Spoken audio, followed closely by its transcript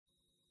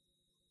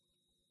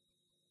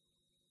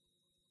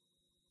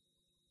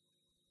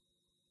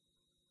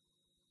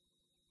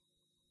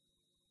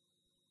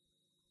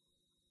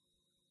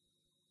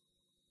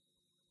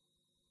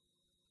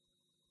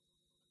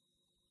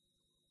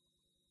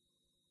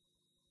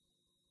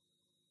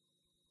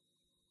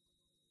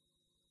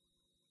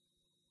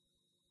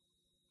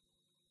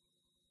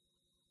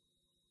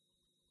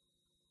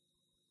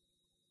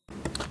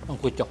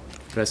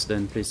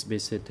President, please be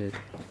seated.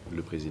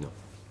 Le président,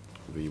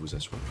 veuillez vous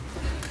asseoir.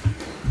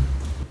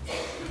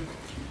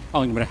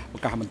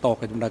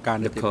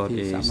 The court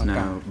is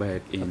now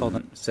back in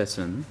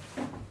session.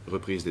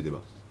 Reprise des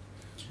débats.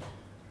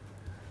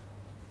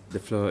 The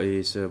floor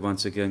is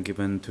once again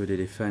given to the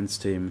defense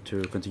team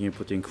to continue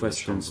putting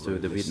questions to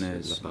the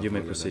witness. You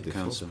may proceed,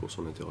 counsel. Pour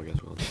son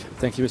interrogatoire.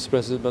 Thank you, Mr.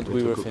 President, but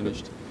we were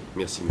finished.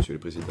 Merci, Monsieur le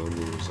Président,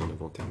 nous en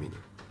avons terminé.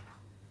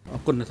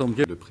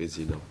 Le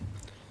président.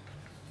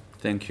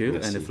 Thank you,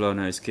 Merci. and the floor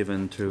now is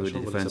given to La the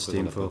Chambre defense laisse à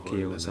team présent for la parole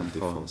à la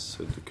Kyo-Samphan. défense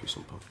de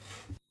Kyo-Samphan.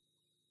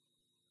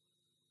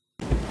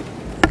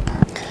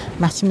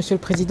 Merci, Monsieur le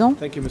Président.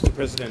 Thank you, Mr.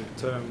 President.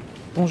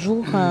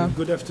 Bonjour,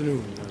 Good afternoon.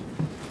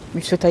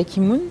 Monsieur TAY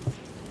Koemhun.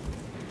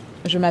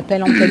 Je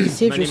m'appelle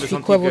Antalissé, My je name is suis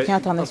Antique co-avocat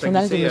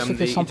international de Antalissé. Monsieur I'm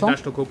the Kyo-Samphan.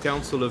 International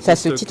Co-Counsel of C'est à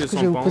ce Mr. titre que je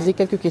vais vous Kyo-Samphan. poser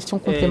quelques questions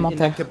And in that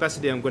complémentaires.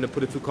 capacity, I'm going to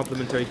put a few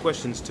complementary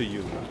questions to you.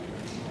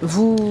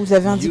 Vous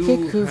avez indiqué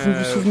You que vous ne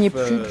vous souveniez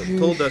plus have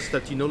told us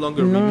that you no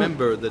longer nom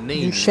remember the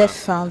name du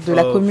chef de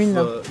la commune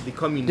the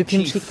commune de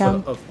chief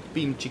Pimchikang of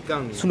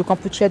Pimchikang, sous le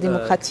Kampuchea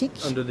démocratique.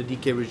 under the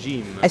DK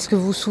regime. Est-ce que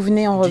vous vous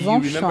souvenez en Do you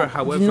revanche remember,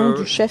 du nom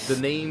however, du chef the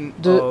name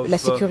de of, la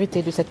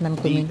sécurité de cette même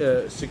commune?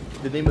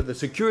 the name of the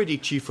security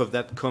chief of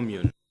that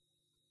commune?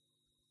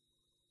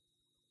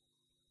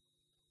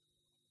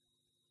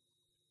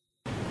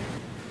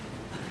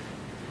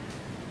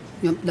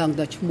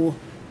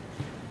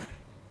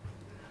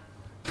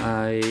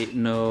 I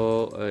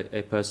know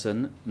a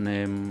person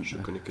named Je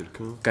connais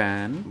quelqu'un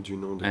Kan du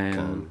nom de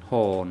and Khan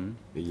Horn.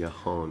 et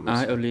Yahan.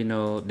 I only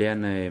know their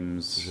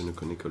names, Je ne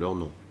connais que leur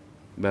nom.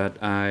 but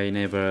I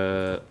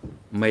never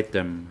met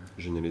them.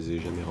 Je ne les ai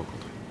jamais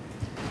rencontrés.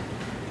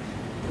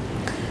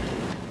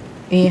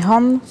 Et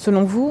Han,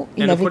 selon vous,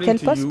 il And avait according quel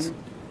to poste? you,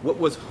 what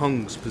was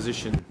Hung's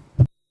position?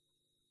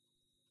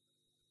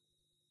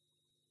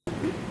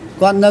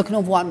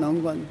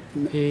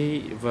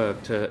 He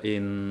worked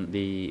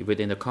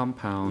within the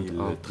compound Il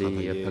of the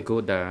travaillait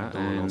pagoda, dans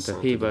and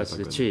l'enceinte he de la was the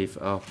pagoda. chief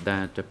of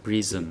that Il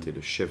prison. était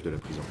le chef de la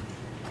prison.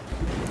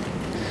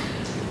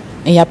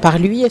 Et à part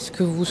lui, est-ce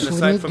que vous vous And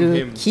souvenez aside from de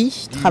him, qui do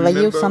you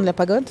travaillait au sein de remember la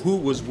pagode? Who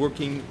was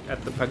working at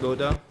the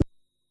pagoda?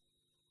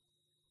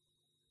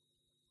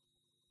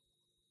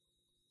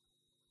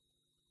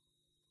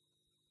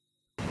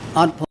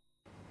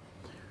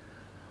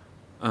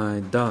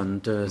 I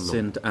don't,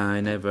 since I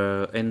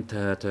never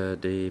entered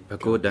the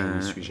pagoda je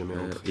n'y suis jamais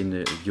entré.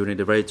 during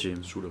the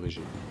regime. Sous le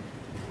régime.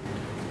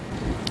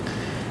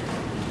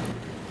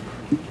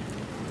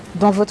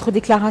 Dans votre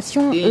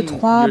déclaration In your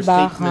statement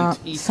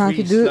E3/5257,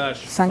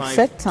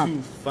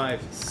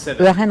 E3/5257,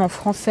 ERN en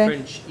français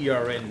French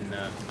ERN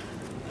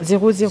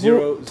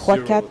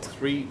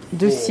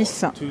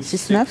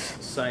 00342669,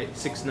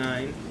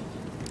 00342669,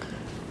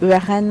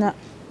 ERN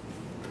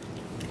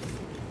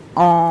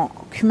en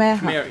Khmer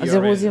Khmer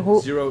ERN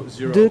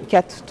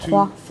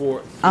 002431004,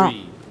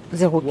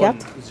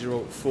 104,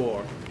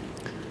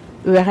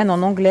 ERN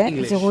en anglais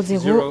English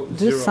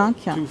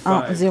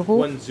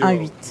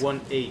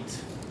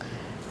 00251018.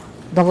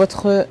 Dans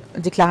votre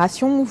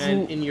déclaration, And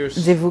in your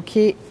vous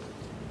évoquez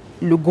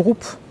le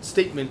groupe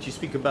statement, you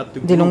speak about the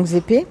des group, longues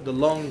épées. the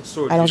long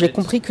sword Alors j'ai unit.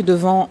 compris que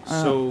devant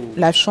So,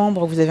 la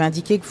Chambre, vous avez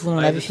indiqué que vous n'en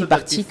I avez fait understood that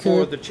partie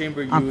before que the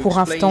chamber, un you court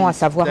instant, à explained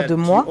savoir that 2 you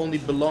mois. only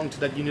belonged to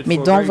that unit Mais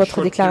for a dans very votre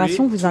short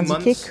déclaration, period, vous 2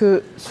 indiquez months.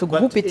 que ce But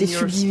groupe était in your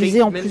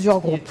subdivisé en statement, plusieurs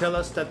you groupes. tell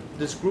us that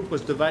this group was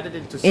divided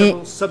into Et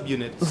several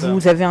subunits.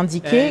 vous avez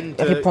indiqué,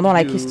 And, répondant à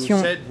la you question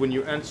said when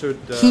you answered,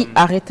 qui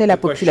arrêtait la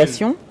the question,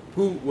 population,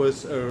 who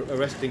was,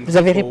 arresting vous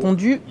avez people,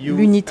 répondu you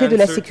l'unité de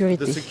la answered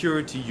sécurité. the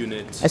security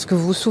unit. Est-ce que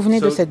vous vous souvenez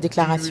de So, cette do you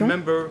déclaration?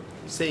 remember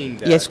saying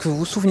that? Et est-ce que vous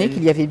vous souvenez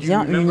qu'il y avait And do bien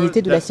you une remember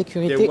unité de la that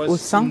sécurité there au was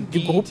sein du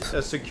indeed groupe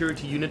a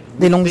security unit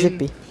des longues within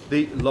épées?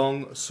 the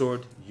long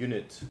sword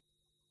unit?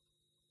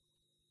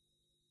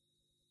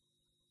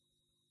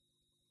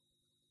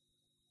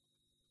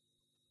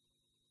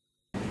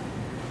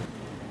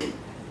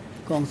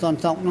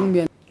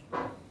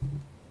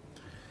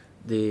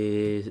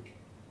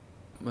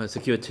 The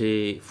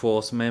security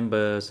force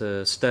members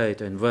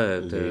stayed and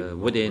worked Les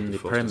within membres des the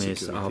forces de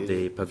premise of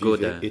sécurité the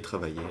pagoda. vivaient et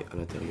travaillaient à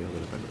l'intérieur de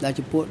la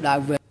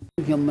pagoda.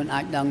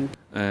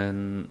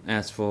 And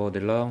as for the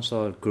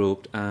longsword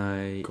group,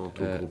 I Quant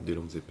au groupe des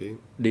longues épées,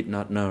 did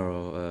not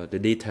know the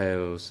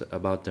details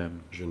about them.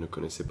 je ne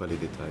connaissais pas les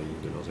détails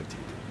de leurs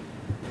activités.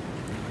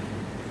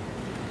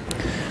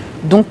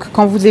 Donc,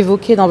 quand vous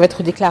évoquez dans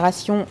votre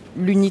déclaration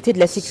l'unité de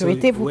la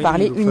sécurité, vous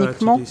parlez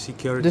uniquement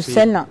de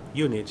celle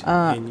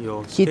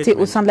qui était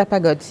au sein de la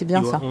pagode, c'est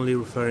bien ça? only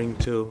referring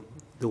to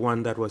the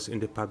one that was in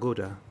the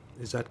pagoda.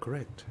 Is that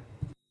correct?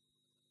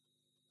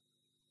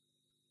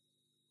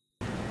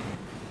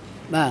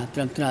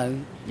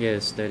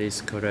 Yes, that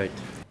is correct.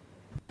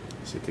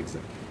 C'est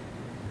exact.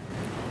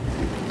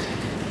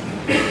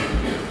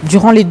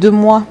 Durant les 2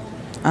 mois,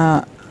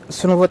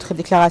 selon votre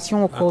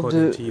déclaration, au cours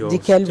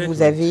desquels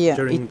vous avez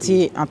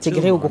été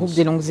intégré au groupe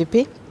des longues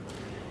épées,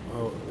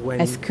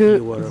 est-ce que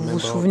vous vous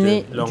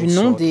souvenez du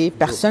nom des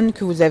personnes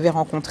que vous avez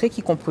rencontrées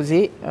qui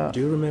composaient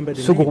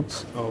ce groupe,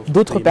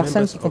 d'autres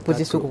personnes qui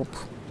composaient ce groupe?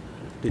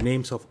 the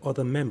names of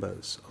other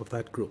members of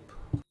that group?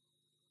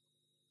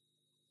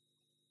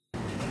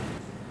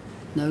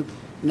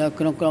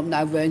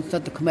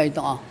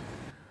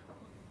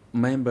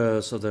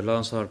 Members of the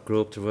Longsword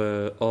group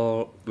were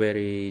all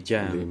very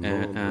young,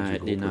 and I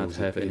did not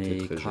have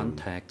any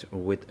contact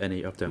with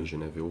any of them. Je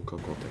n'avais aucun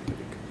contact avec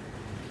eux.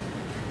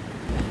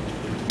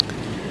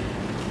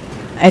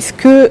 Est-ce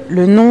que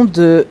le nom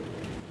de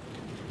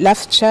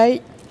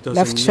Lafchoi,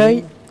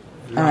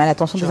 à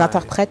l'attention des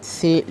interprètes,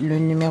 c'est le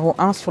numéro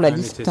 1 sur la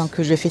liste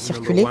que je fais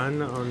circuler.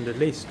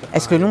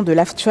 Est-ce que le nom de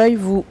Lafchoi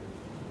vous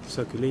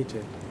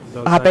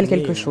rappelle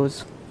quelque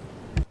chose?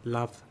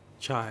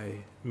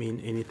 Lafchoi mean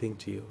anything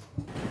to you?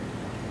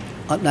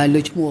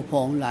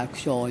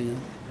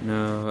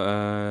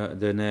 No,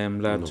 the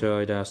name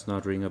Lafchoi does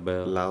not ring a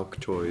bell. Laok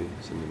Choi,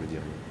 ça ne me dit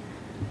rien.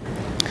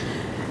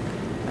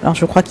 Alors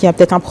je crois qu'il y a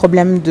peut-être un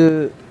problème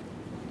de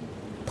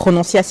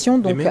prononciation,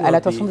 donc à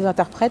l'attention des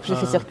interprètes, j'ai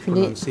fait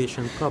circuler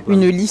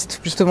une liste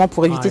justement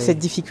pour éviter cette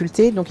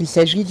difficilté. Donc il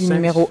s'agit du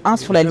numéro 1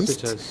 sur la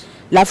liste,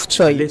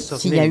 Lafchoi.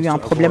 S'il y a eu un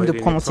problème de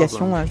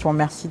prononciation, je vous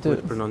remercie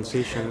de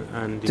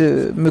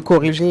me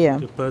corriger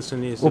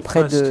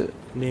auprès de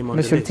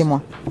monsieur le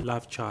témoin.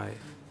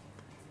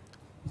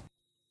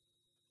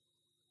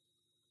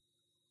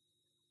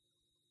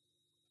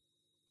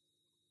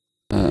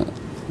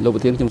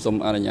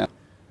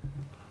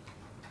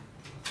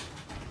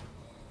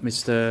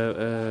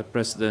 Mr.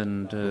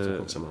 President,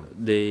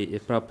 the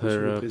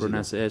proper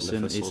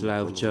pronunciation is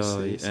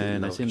Lafchoi,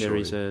 and I think there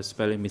is a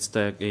spelling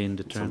mistake in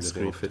the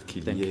transcript.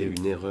 Qu'il y ait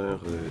une erreur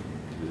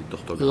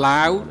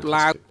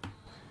d'orthographe.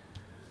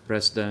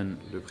 President,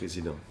 Le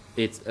président.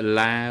 it's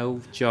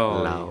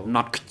Lafchoi,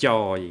 not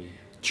Choi.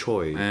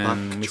 Choi.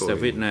 And Mr.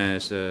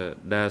 Witness,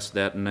 does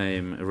that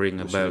name ring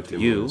a bell to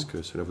you? Est-ce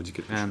que cela vous dit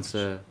quelque chose?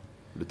 Answer.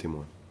 Le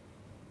témoin.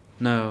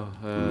 No,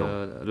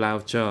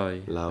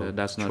 Lafchoi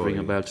does not ring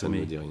a bell to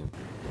me.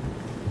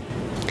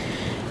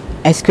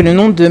 Est-ce que le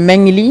nom de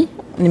Meng Li,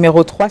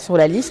 numéro 3 sur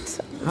la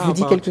liste, vous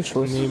dit quelque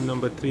chose? Name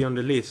number 3 on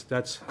the list,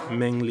 that's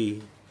Meng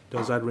Li.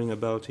 Does that ring a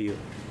bell to you?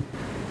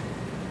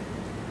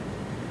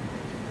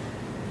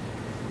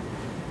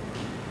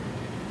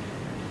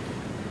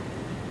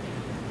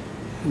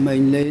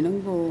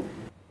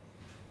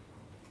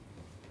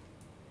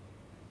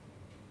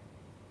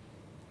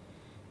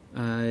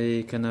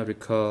 I cannot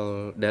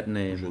recall that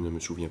name. Je ne me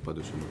souviens pas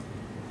de ce nom.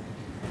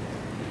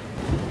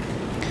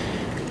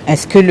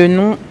 Est-ce que le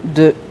nom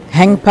de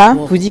Hengpa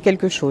vous dit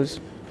quelque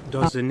chose?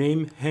 Does the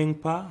name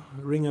Hengpa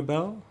ring a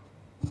bell?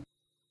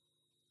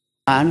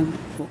 I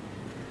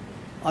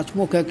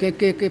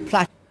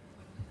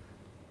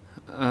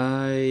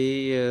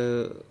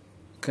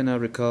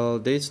cannot recall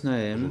this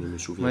name.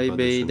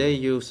 Maybe they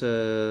use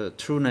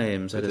true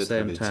names at the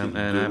same time,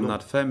 and I'm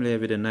not familiar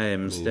with the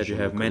names that you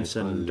have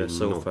mentioned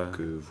so far.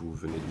 Que vous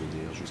venez de me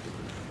dire juste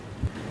après.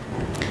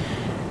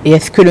 Et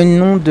est-ce que le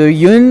nom de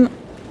Yun,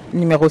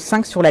 numéro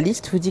 5 sur la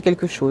liste, vous dit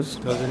quelque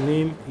chose? Does the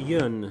name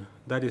Yun,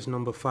 that is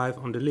number 5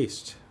 on the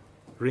list,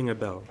 ring a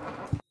bell?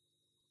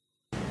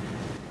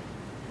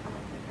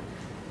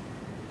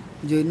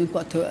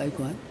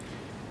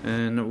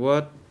 And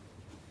what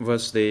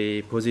was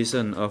the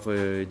position of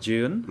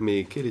June?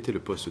 Mais quel était le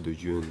poste de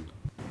Yun?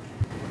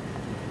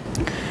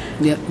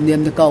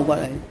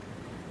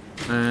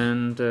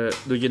 And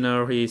do you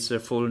know his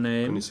full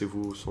name?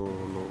 Connaissez-vous son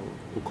nom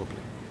au complet?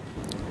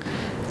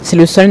 C'est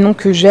le seul nom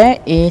que j'ai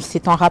et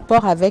c'est en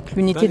rapport avec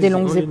l'unité des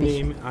longues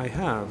épées.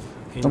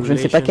 Donc je ne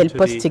sais pas quel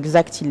poste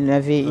exact il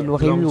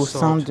aurait eu au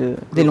sein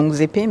des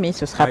longues épées, mais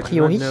ce sera a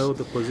priori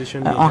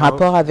en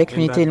rapport avec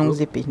l'unité des longues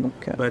épées.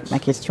 Donc ma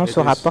question se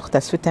rapporte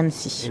à ce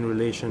thème-ci.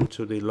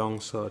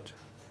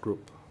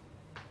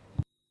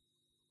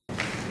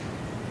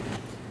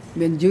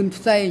 I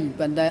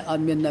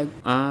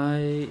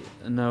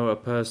know a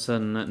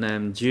person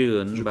named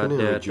June, but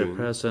that the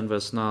person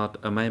was not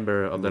a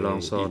member of the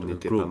Longsword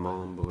group.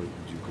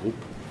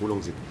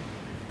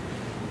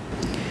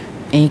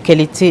 Et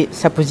quelle était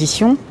sa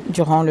position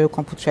durant le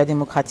Kampuchea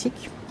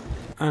démocratique?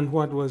 And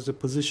what was the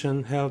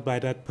position held by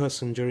that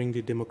person during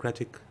the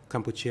democratic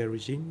Kampuchea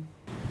regime?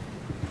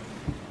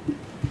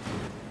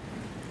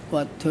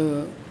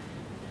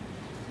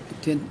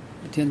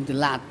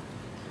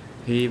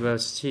 He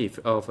was chief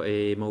of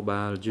a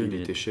mobile unit.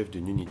 Il était chef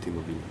d'une unité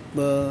mobile.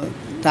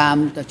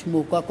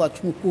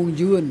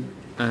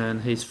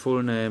 And his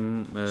full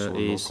name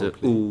is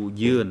U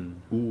Yun.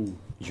 U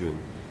Yun.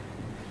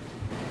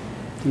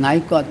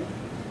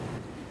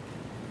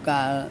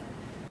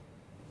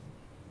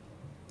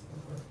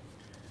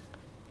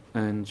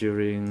 And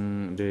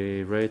during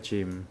the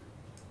regime,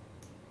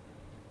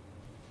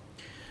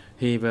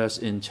 he was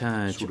in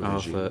charge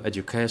of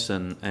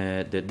education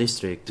at the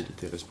district.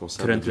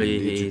 Currently,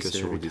 he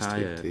is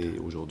retired. Et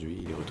aujourd'hui,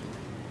 il est retraité.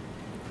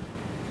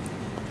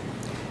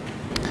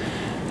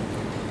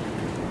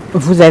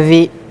 Vous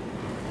avez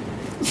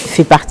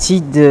fait partie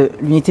de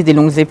l'unité des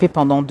longues épées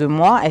pendant 2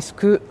 mois. Est-ce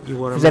que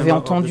vous avez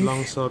entendu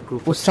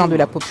au sein de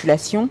la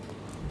population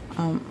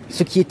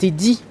ce qui était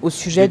dit au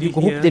sujet du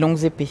groupe des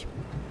longues épées?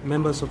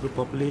 members of the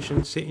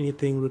population say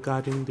anything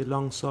regarding the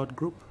longsword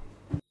group?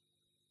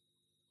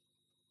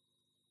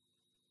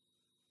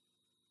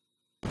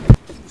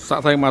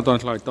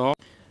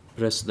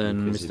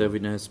 President, Mr.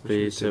 Witness,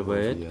 please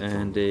wait,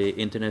 and the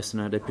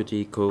International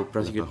Deputy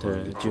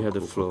Co-Prosecutor, you have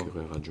the floor.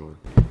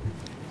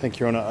 Thank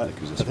you, Your Honour.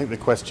 I think the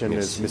question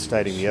is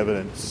misstating the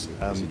evidence.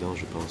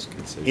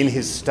 In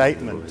his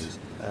statement,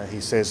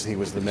 he says he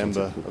was the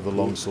member of the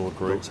longsword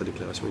group,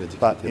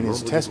 but in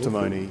his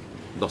testimony,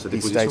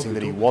 he's stating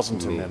that he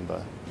wasn't a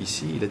member.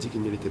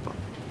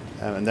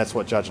 And that's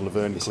what Judge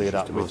Laverne cleared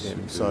up with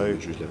him. So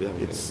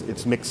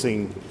it's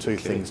mixing two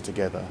things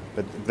together.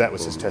 But that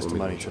was his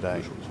testimony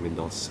today.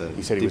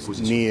 He said he was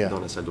near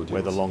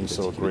where the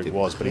longsword group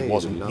was, but he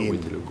wasn't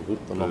in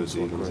the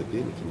longsword group.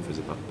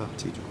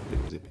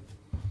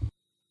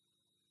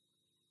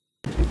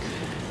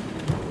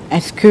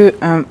 Est-ce que,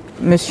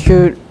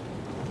 monsieur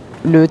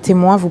le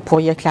témoin, vous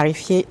pourriez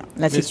clarifier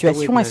la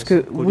situation? Est-ce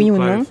que, oui ou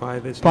non,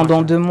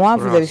 pendant 2 mois,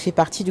 vous avez fait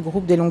partie du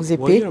groupe des longues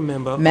épées,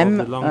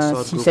 même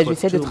s'il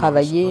s'agissait de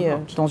travailler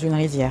dans une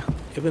rizière?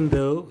 Even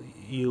though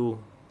you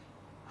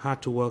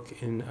had to work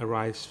in a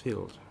rice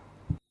field.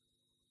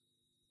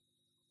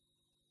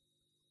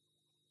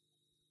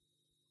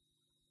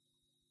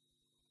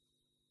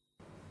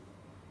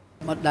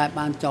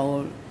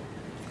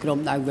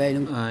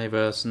 I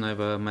was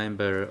never a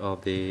member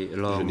of the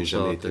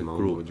longsword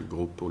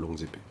groupe aux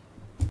longues épées.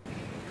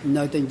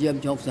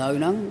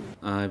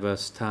 I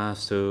was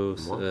tasked to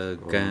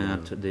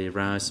guard the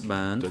rice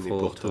band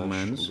for 2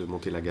 months,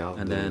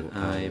 and then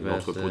I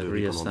was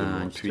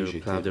reassigned to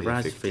plow the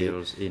rice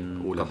fields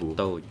in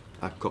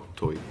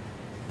Toy.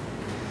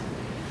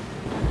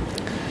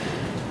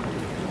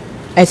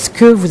 Est-ce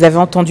que vous avez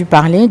entendu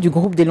parler du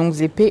groupe des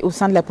longues épées au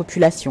sein de la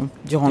population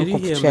durant le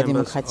Kampuchea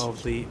démocratique?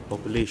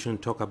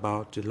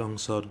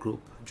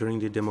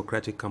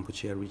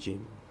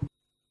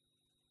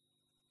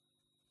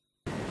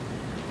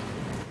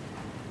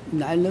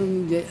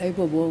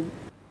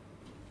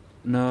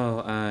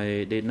 No,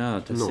 I did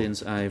not,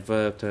 since I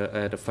worked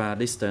at a far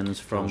distance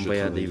from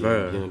where they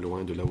were. Bien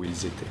loin de là où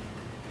ils étaient.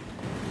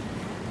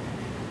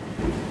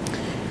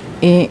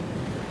 Et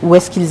où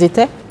est-ce qu'ils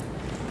étaient?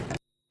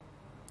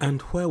 And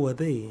where were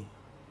they?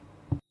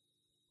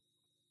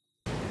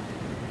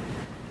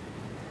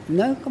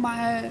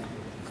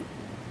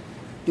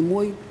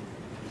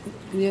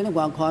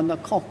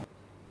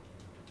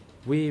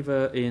 We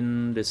were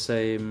in the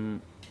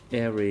same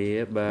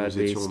area, but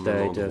we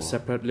stayed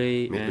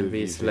separately and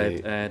we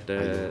slept at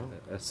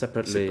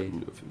separately.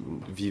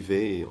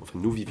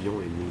 Nous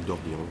vivions et nous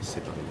dormions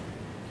séparément.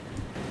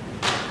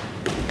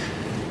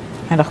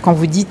 Alors quand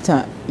vous dites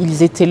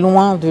ils étaient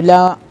loin de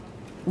là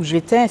où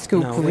j'étais, est-ce que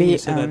vous pouvez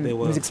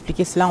nous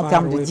expliquer cela en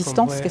termes de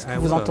distance? Qu'est-ce que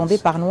vous entendez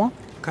par loin?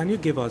 Can you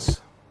give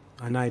us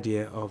an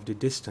idea of the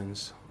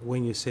distance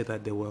when you say that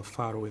they were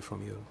far away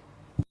from you?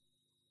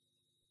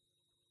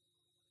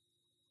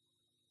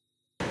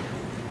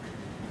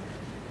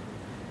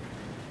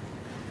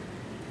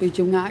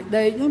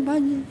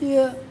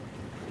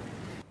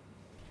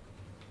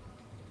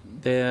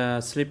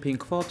 Their sleeping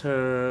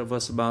quarter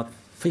was about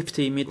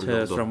 50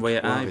 meters from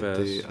where I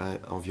was. À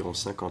environ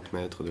 50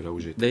 mètres de là où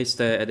j'étais. They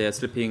stayed at their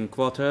sleeping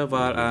quarter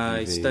while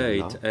I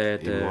stayed at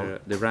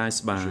the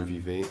rice barn. Je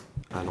vivais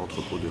à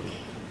l'entrepôt de riz.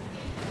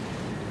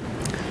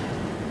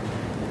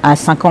 À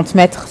 50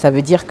 mètres, ça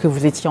veut dire que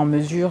vous étiez en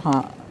mesure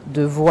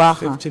de voir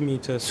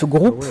ce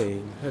groupe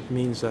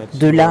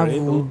de là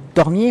où vous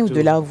dormiez ou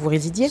de là où vous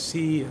résidiez?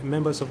 See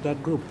members of that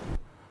group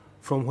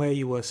from where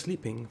you were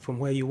sleeping, from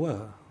where you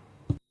were.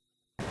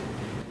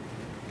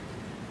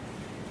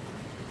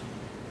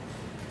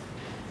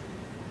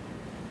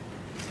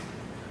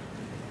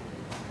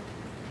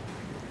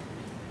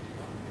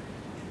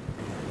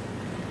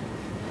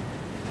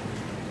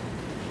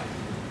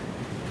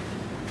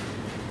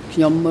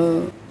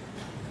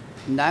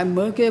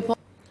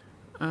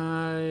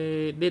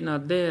 I did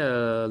not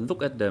dare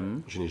look at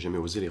them. Je n'ai jamais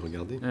osé les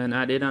regarder. And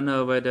I did not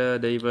know whether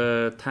they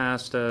were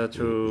tasked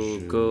to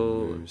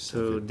go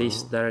to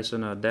this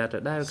direction or that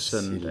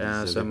direction,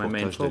 as my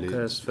main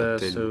focus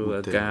was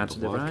to guard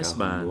the rice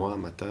barn. Moi,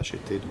 ma tâche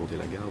était de monter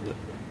la garde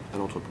à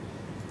l'entrepôt.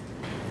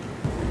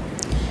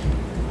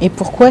 Et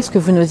pourquoi est-ce que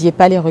vous n'osiez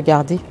pas les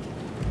regarder?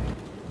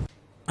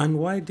 And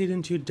why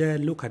didn't you dare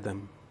look at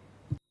them?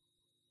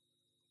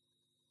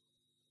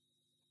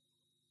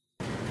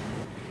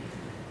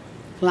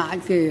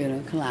 I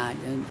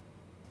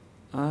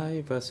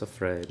was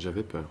afraid.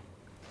 J'avais peur.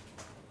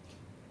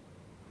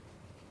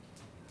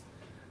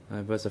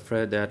 I was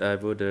afraid that I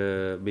would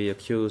be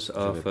accused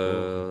of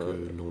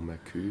que l'on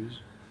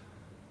m'accuse.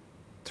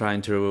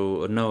 Trying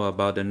to know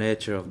about the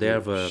nature of their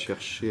work.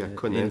 Chercher à In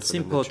connaître la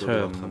simple nature de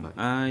leur terms, travail.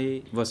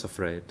 I was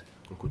afraid.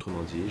 Donc,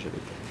 autrement dit, j'avais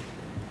peur.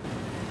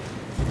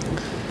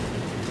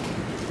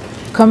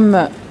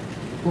 Comme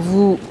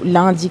vous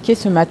l'a indiqué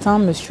ce matin,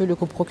 monsieur le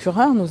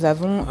coprocureur, nous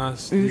avons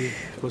eu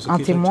un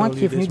témoin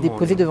qui est venu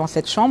déposer devant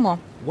cette chambre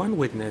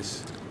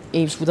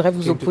et je voudrais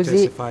vous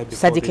opposer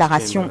sa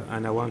déclaration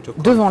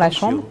devant la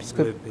chambre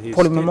puisque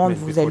pour le moment on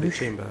vous a lu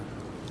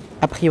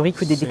a priori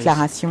que des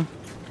déclarations,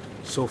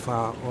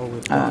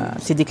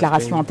 ces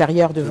déclarations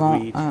antérieures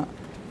devant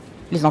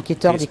les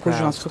enquêteurs des cours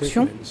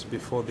d'instruction.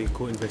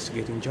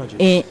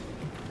 Et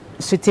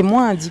ce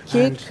témoin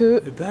indiquait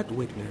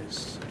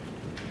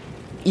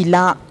qu'il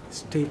a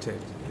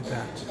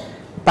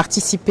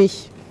participé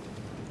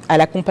à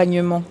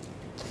l'accompagnement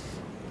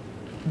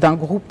d'un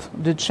groupe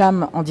de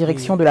Cham en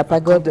direction de la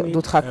pagode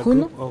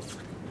d'Otrakoun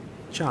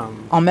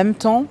en même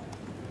temps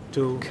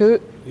que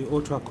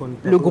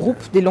le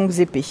groupe des longues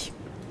épées.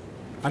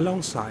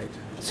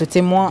 Ce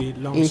témoin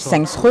est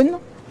Seng Srun.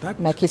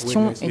 Ma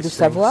question est de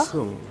savoir,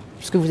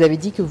 puisque vous avez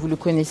dit que vous le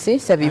connaissez,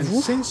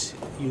 savez-vous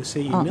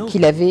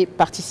qu'il avait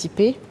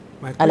participé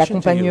à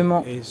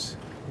l'accompagnement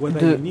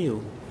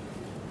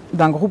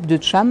d'un groupe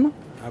de Cham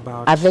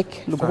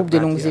avec le groupe des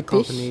longues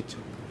épées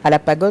à la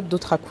pagode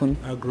d'Otrakoun?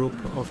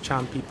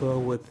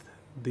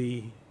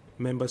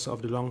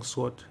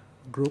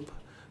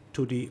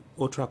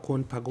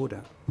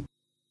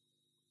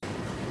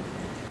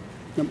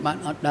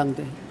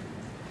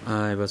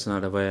 I was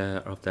not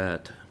aware of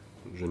that.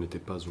 Je n'étais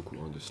pas au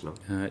courant de cela.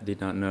 I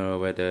did not know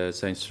whether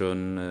Seng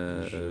Srun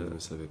Je ne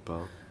savais pas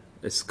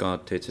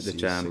escorted the si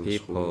Cham Seng Srun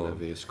people.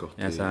 avait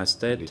escorté As I les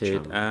stated,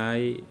 Cham.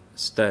 I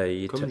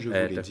stayed Comme je vous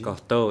at l'ai dit,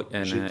 Kortoy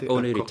and I j'étais à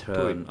only Kortoy.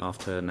 returned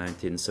after Je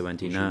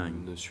 1979.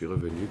 ne suis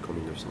revenu qu'en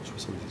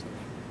 1979.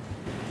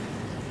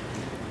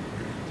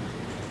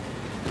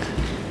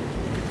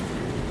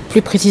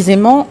 Plus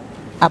précisément,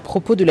 à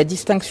propos de la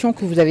distinction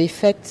que vous avez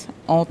faite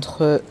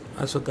entre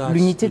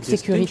l'unité de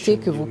sécurité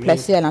que vous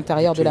placez à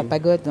l'intérieur de la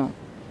pagode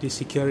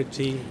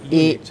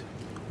et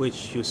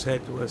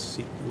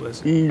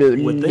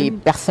les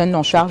personnes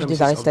en charge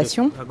des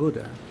arrestations.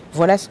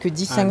 Voilà ce que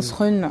dit Seng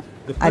Srun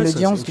à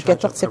l'audience du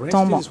 14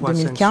 septembre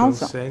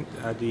 2015,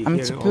 un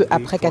petit peu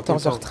après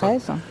 14h13.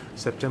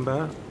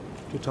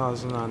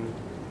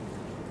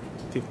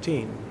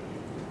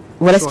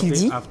 Voilà ce qu'il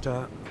dit.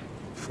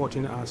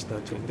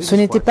 Ce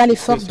n'étaient pas les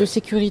forces de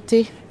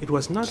sécurité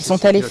qui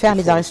sont allées faire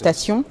les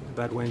arrestations.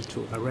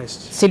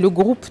 C'est le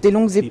groupe des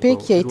longues épées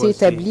qui a été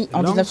établi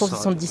en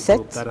 1977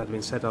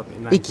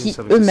 et qui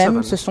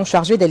eux-mêmes se sont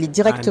chargés d'aller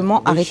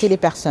directement arrêter les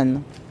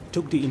personnes.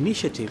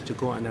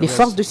 Les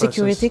forces de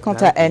sécurité, quant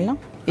à elles,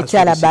 étaient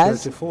à la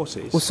base,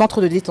 au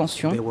centre de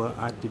détention,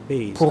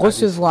 pour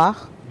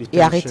recevoir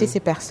et arrêter ces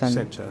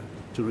personnes.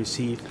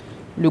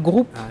 Le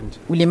groupe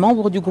ou les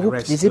membres du groupe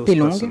des épées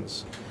longues,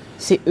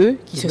 c'est eux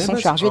qui se sont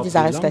chargés des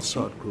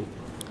arrestations.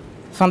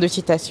 Fin de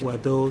citation.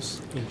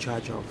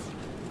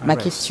 Ma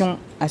question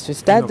à ce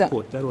stade,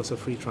 M.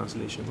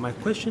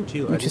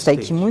 TAY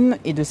Koemhun,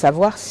 est de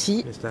savoir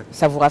si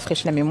ça vous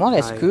rafraîchit la mémoire.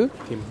 Est-ce que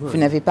vous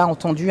n'avez pas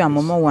entendu à un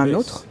moment ou à un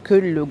autre que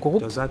le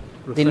groupe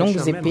des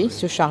longues épées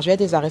se chargeait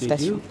des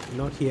arrestations?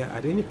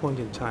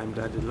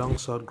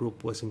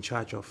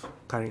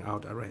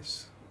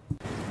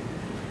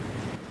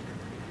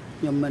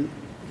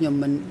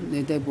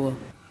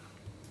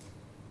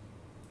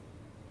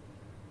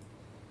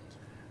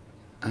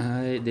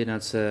 I did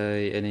not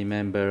say any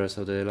members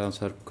of the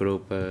Lansar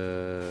group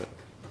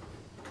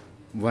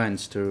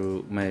went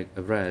to make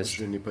arrest.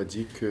 Je n'ai pas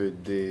dit que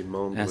des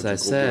membres As du I groupe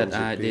said, des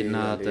I épées did not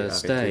allaient arrêter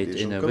stay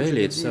des in gens. a Comme je l'ai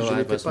village, dit, so je I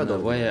n'étais was pas not dans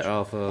le aware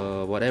village.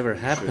 of whatever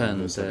Je ne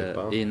happened savais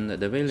pas in the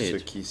ce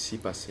village. qui s'y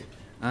passait.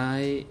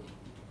 I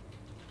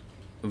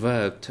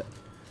worked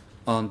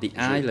on the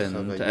island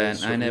and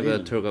I never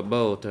took a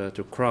boat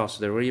to cross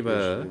the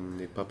river, Je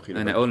n'ai pas pris le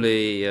and I bateau.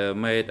 only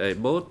made a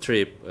boat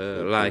trip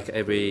like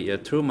every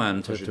 2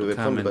 months Quand je to devais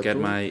come prendre and get le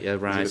bateau, my je le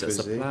rice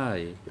faisais.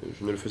 supply.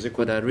 Je ne le faisais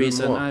qu'au For that 2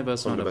 reason, mois. I was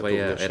Prendre not le bateau,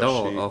 aware venir at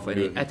all chercher of le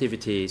any riz.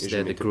 activities Et je that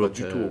the n'étais pas group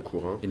du tout au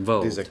courant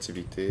involved. des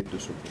activités de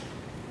ce groupe.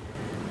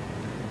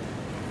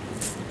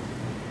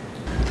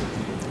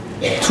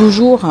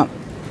 Toujours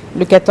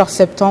le 14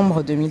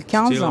 septembre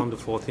 2015, un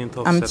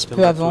petit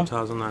peu avant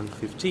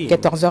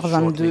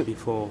 14h22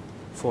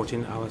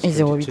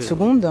 et 08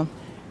 secondes,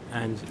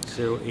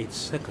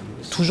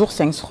 toujours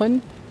Seng Srun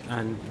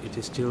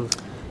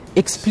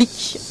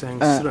explique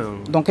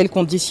dans quelles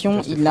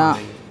conditions il a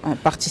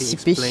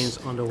participé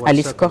à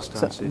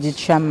l'escorte des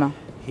Cham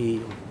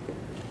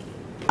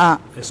à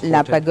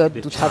la pagode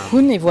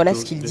d'Otrakoun, et voilà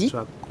ce qu'il dit.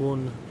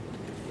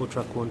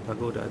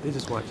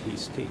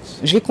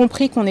 J'ai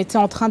compris qu'on était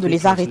en train de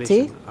les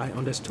arrêter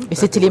et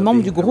c'était les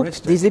membres du groupe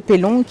des épées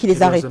longues qui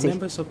les arrêtaient.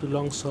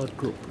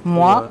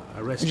 Moi,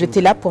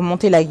 j'étais là pour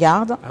monter la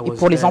garde et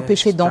pour les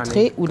empêcher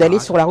d'entrer ou d'aller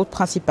sur la route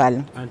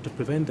principale.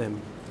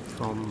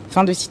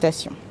 Fin de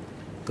citation.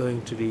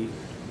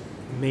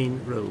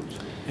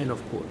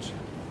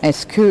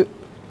 Est-ce que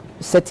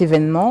cet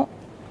événement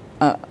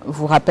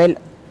vous rappelle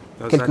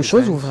quelque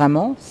chose ou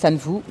vraiment ça ne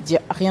vous dit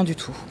rien du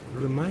tout?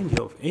 Remind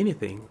you of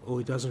anything,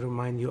 or it doesn't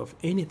remind you of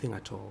anything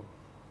at all?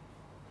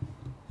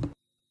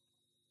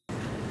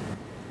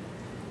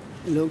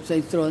 If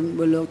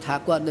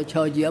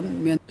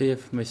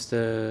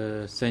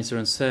Mr.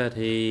 Saint-Saëns said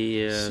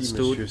he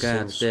stood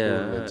guard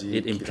there,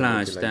 it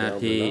implies that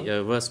he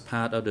was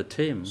part of the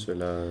team.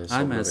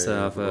 I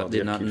myself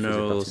did not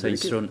know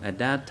Saint-Saëns at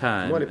that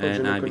time,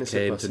 and I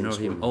became to know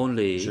him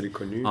only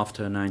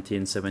after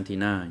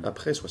 1979.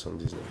 Après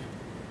 79.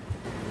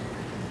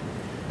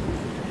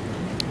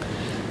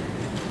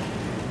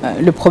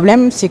 Le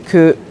problème, c'est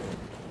que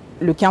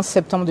le 15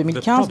 septembre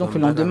 2015, donc le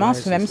lendemain,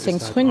 ce même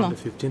Saint-Saëns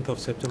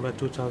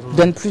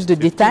donne plus de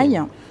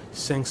détails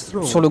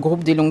sur le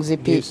groupe des longues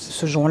épées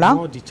ce jour-là.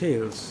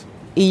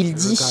 Et il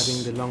dit,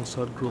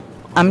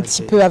 un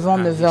petit peu avant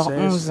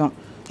 9h11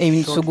 et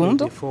une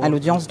seconde, à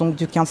l'audience donc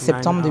du 15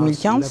 septembre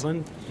 2015,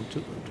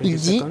 il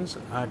dit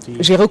 «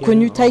 J'ai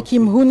reconnu TAY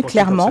Koemhun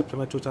clairement,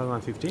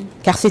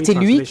 car c'était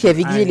lui qui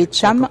avait guidé les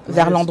Cham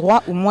vers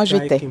l'endroit où moi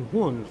j'étais. »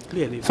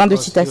 Fin de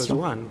citation.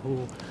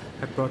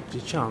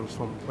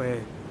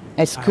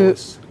 Est-ce que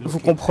vous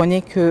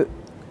comprenez que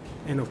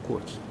M.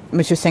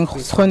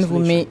 Saint-Saëns vous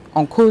met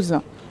en cause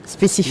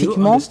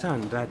spécifiquement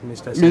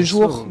le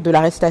jour de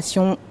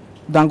l'arrestation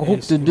d'un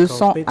groupe de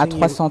 200 à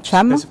 300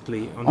 Cham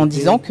en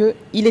disant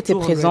qu'il était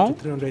présent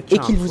et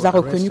qu'il vous a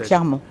reconnu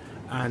clairement?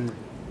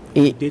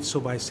 Et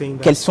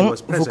quels sont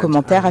vos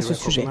commentaires à ce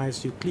sujet?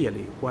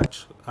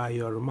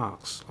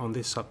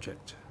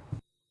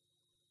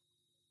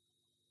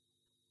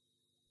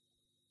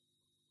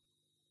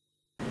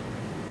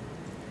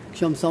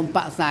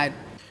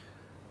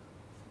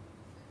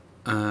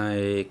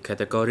 I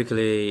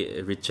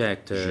categorically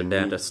reject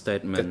that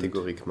statement.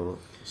 Catégoriquement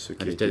ce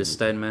qui a été The dit.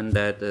 statement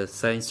that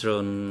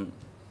Saint-Saëns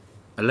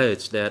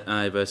alleged that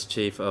I was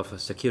chief of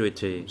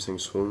security.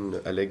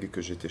 Saint-Saëns allègue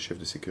que j'étais chef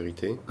de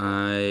sécurité.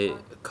 I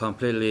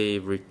completely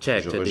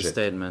reject Je this rejette.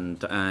 statement.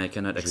 I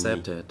cannot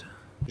accept it.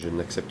 Je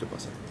n'accepte pas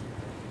ça.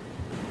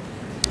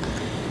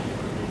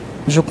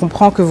 Je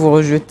comprends que vous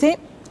rejetez.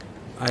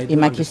 Et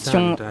ma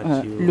question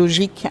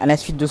logique à la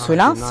suite de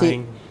cela, c'est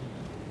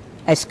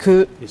est-ce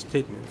que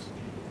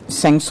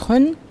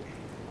Saint-Saëns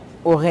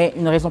aurait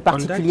une raison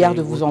particulière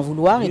de vous en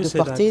vouloir et de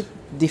porter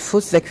des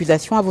fausses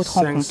accusations à votre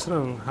encontre?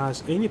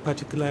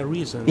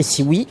 Et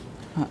si oui,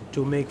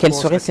 quelles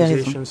seraient ces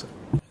raisons?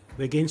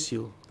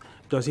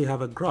 Does he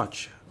have a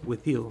grudge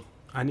with you?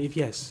 And if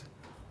yes,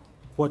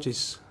 what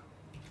is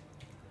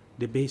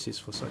the basis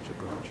for such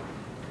a grudge?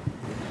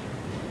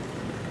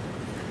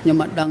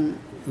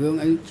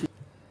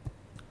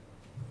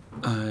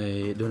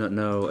 I do not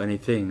know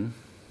anything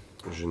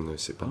Je ne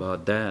sais pas.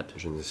 about that.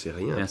 Je ne sais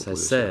rien. à As propos I de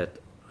ça. said,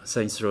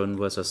 Saint-Saëns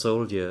was a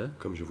soldier.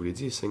 Comme je vous l'ai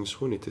dit,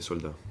 Saint-Saëns était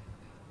soldat.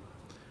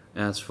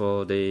 As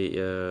for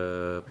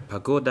the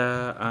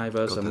pagoda, I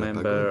was a Quant à la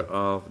member pagode,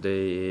 of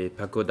the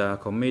pagoda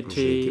J'ai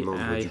committee. été membre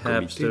I du have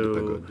comité de to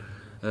pagode.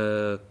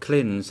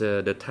 cleanse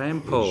the J'ai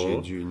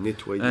temple. dû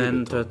nettoyer le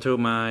And temple. to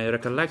my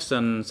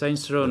recollection,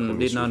 Saint-Saëns D'après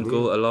mes did not souvenirs,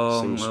 go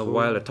along Saint-Saëns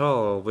while at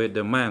all with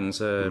the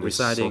monks ne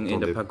residing in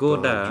the s'entendait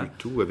pagoda, pas du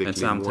tout avec and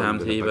les moines sometimes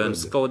de la he even pagode.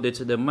 scolded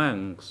the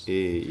monks.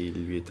 Et il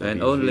lui est And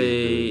arrivé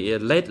only de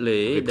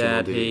lately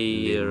that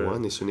réprimander les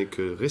moines, et ce n'est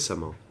que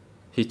récemment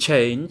he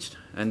changed,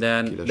 and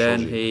qu'il a then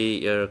changé.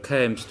 he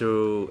came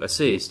to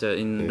assist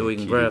in Et doing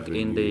qu'il est work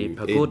in the venu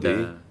pagoda.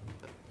 aider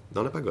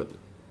dans la pagode.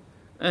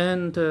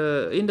 And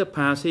in the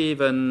past, he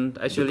even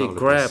actually par le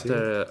grabbed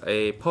passé,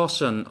 a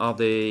portion of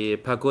the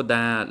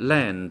pagoda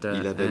land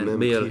Il avait and même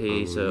built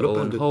pris his un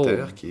lopin own de home.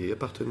 terre qui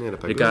appartenait à la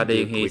pagode Regarding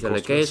et pouvait his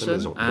construire sa allegation,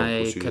 maison. Donc, au I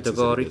sujet de ces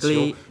categorically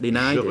allégations,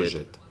 denied je it.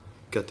 rejette I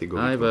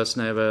catégoriquement. was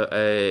never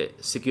a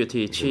security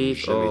Je n'ai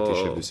chief jamais été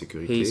chef or de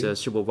sécurité. his Je n'ai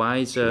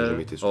supervisor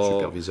jamais été son or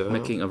superviseur.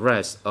 making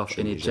arrest of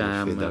Je n'ai any jamais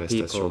fait Cham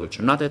d'arrestation people. de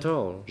Cham. Not at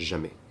all.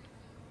 Jamais.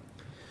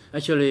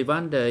 Actually,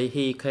 one day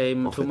he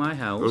came En to fait, my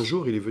un house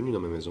jour, il est venu dans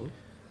ma maison.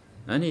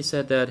 and he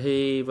said that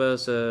he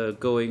was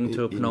going Et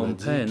to il m'a Phnom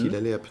dit Penh. qu'il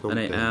allait à Phnom And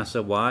I Penh.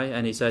 asked why,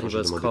 and he said Quand he j'ai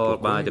was demandé called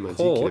pourquoi, by il the m'a dit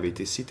qu'il court. avait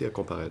été cité à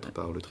comparaître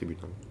par le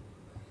tribunal.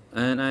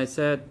 And I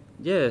said,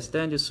 yes,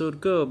 then you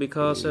should go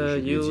because Et je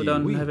lui ai you dit,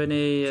 don't oui, have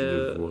any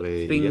tu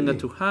devrais y thing aller,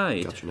 to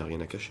hide. car tu n'as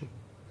rien à cacher.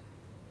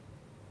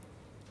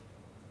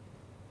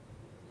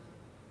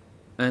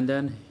 And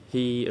then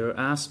he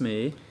asked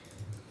me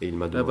Et il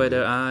m'a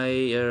whether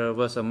demandé I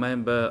was a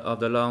member of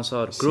the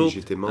Longsword si group,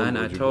 j'étais membre and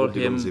I du told groupe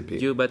des him, longues épées.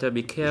 you better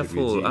be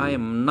careful, dit, I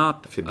am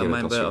not fais a bien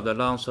member attention. of the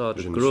Longsword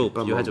Je ne suis group,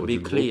 pas you have to membre be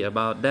du clear groupe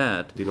about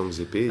that. des longues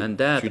épées. And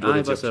that Tu dois I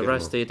le dire was clairement.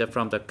 arrested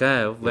from the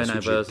Gulf when I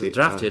Ensuite, j'ai was été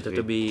drafted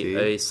to be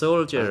arrêté, a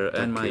soldier,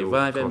 and my attaqué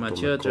wife and quand my on m'a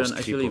children conscrit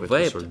actually pour être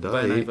wept soldat,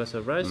 when I et was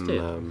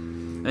arrested.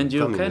 ma And you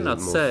femme et cannot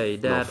mon say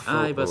that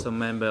enfant I was a ont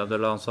member of the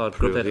Longsword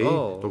group at pleuré.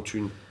 all. Donc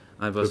tu ne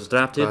I was peux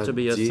drafted pas to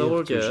be a dire que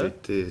soldier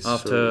j'étais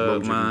after membre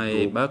du my groupe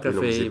des longues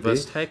biography épées.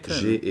 was taken.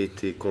 J'ai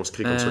été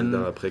conscrit comme And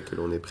soldat après que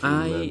l'on ait pris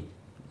I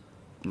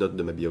note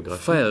de ma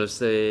biographie, felt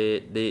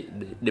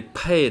the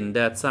pain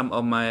that some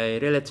of my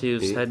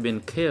relatives had been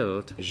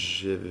killed.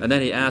 And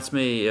then he asked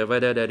me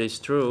whether that is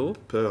true.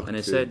 And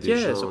I said,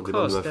 yes, of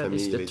course, that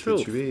is the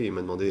truth. Et il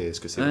m'a demandé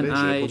est-ce que c'est And vrai.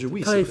 J'ai I répondu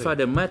oui, c'est clarified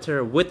vrai. the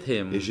matter with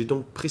him. Et j'ai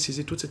donc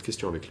précisé toute cette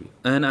question avec lui.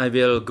 And I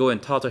will go and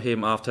talk to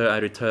him after I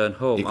return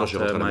home,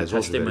 after my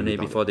testimony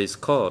before this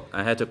court.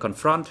 I had to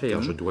confront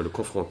him Je dois le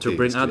confronter to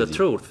bring out the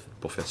truth.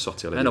 Pour faire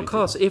sortir la And of vérité.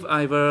 course, if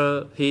I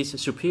were his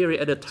superior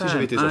at the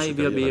time, I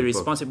will be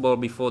responsible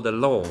before the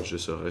law. Je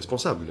serai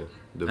responsable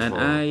devant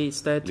And I les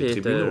stated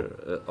tribunaux.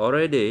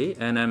 Already,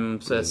 and I'm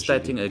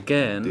stating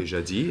again,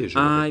 Déjà dit, et je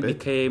le I répète,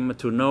 became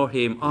to know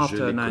him after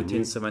je l'ai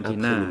connu 1979,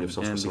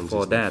 après and 1979.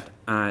 before that,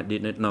 I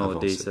did not know Avant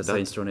this cette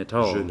Sainstron date, at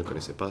all. je ne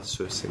connaissais pas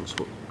ce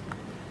Sainstron.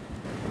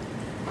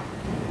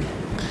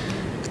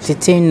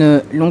 C'était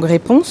une longue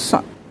réponse.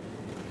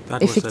 That was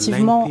a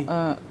Effectivement,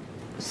 lengthy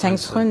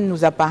Sainstron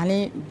nous a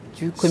parlé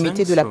du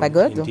comité de la Sainstron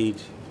pagode. indeed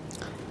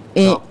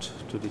Et talked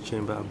to the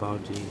chamber about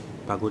the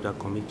Pagoda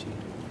Committee.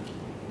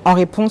 en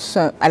réponse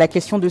à la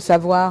question de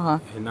savoir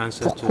In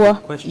answer pourquoi to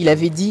the question, il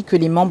avait dit que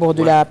les membres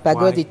de la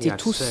pagode why he étaient had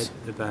tous said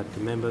that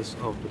the members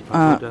of the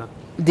un- Pagoda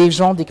des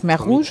gens des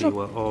Khmers rouges, Committee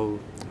were all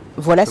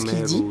voilà ce qu'il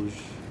Khmer dit. Rouge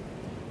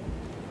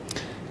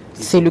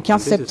C'est le people. 15 And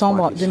this is what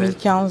septembre he said,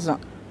 2015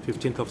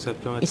 15th of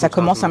September et ça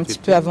commence un petit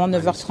peu 2015, avant and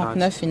it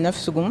 9h39 et 9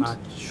 secondes. starts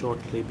at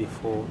shortly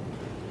before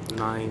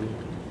 9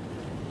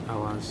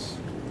 hours.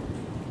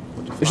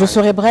 Je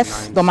serai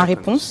bref 9 dans ma seconds.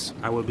 réponse.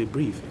 I will be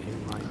brief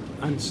in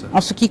my answer.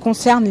 En ce qui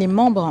concerne les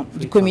membres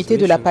du comité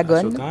de la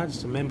pagode, As regards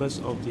the members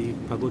of the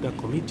Pagoda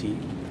Committee,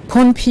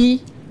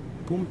 Ponpi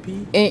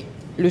Pumpi est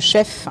le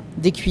chef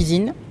des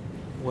cuisines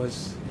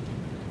was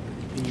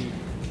the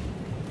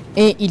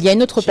et il y a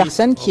une autre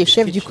personne qui est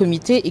chef du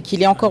comité et qui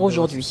l'est encore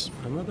aujourd'hui.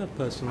 another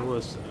person who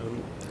was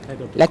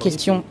head of the La committee,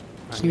 question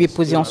qui and lui est is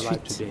posée still alive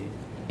ensuite today.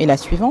 est la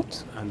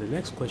suivante. And the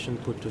next question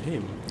put to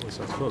him is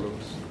as follows.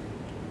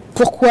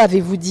 Pourquoi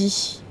avez-vous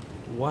dit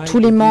Why tous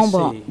les did you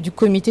membres say du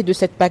comité de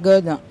cette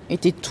pagode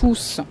étaient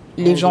tous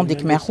les all gens the des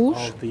Khmers members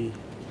rouges? of the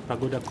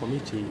Pagoda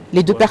Committee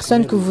Les deux were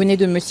personnes que Khmer vous venez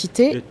de me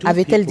citer The two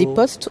avaient-elles des people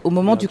postes au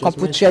moment you du have just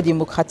Kampuchea mentioned,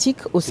 démocratique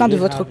au sein Do de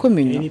they votre have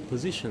commune? any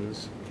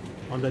positions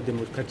under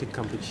Democratic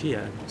Kampuchea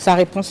Sa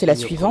réponse est la in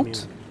your suivante.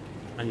 commune?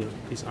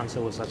 His answer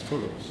was as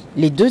follows.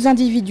 Les deux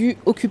individus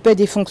occupaient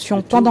des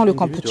fonctions The tant two dans le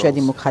individuals Kampuchea held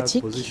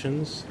démocratique.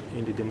 positions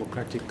in the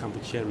Democratic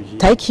Kampuchea regime.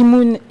 TAY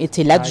Koemhun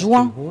était TAY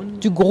l'adjoint Koemhun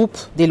du groupe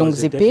des was longues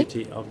the épées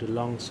deputy of the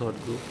Long Sword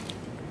Group,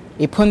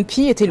 et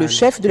Ponpi était le and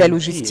chef de la Ponpi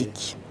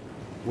logistique.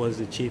 was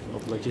the chief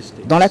of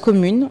logistics. Dans la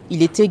commune,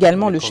 il était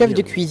également le chef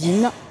de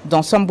cuisine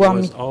dans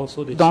Sambourmi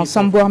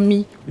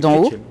d'en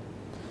haut.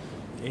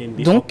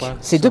 Donc,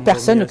 ces deux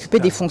personnes occupaient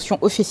des fonctions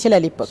officielles à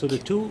l'époque.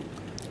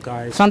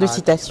 Fin de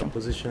citation.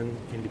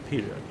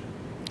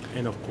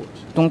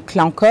 Donc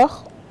là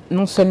encore,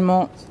 non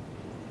seulement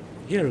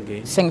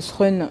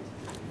Sainstron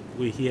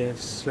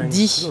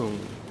dit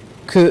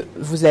que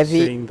vous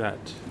avez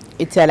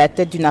été à la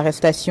tête d'une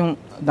arrestation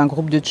d'un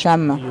groupe de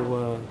Cham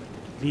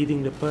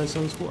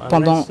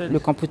pendant le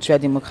Kampuchea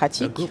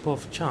démocratique,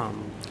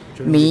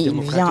 mais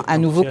il vient à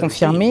nouveau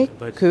confirmer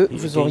que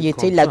vous auriez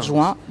été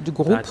l'adjoint du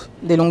groupe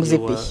des longues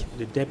épées.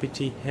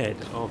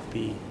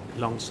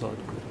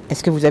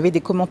 Est-ce que vous avez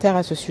des commentaires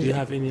à ce sujet?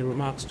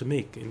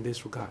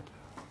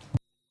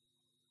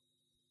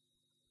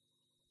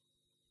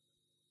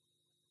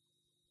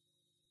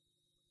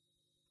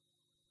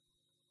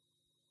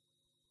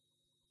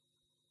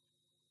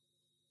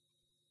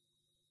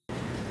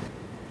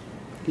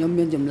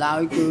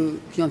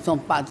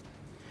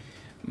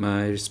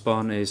 My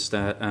response is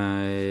that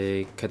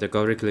I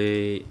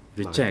categorically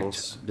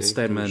reject the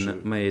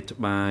statement made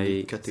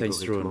by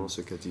Sainstron.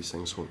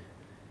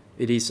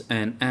 It is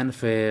an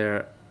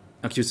unfair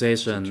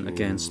accusation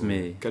against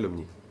me.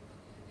 Calomnie.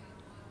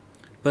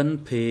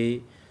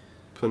 Ponpi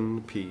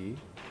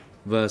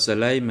was a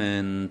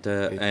layman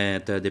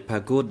at the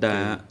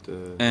pagoda,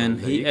 and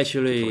he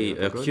actually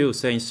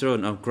accused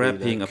Sainstron of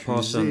grabbing a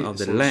portion of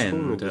the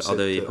land of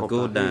the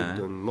pagoda.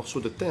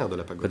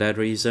 For that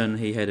reason,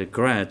 he had a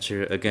grudge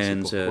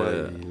against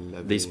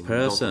this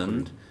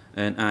person,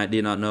 and I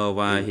did not know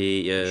why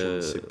he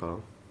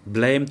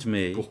blamed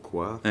me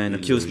and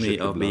accused me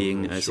of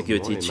being a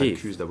security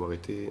chief.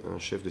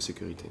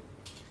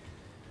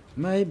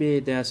 Maybe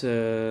that's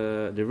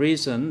the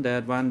reason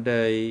that one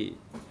day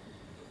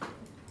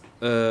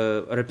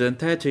a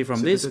representative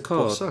from this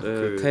court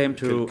came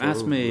to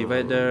ask me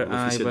whether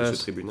I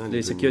was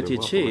the security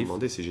chief,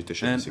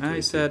 and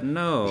I said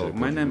no,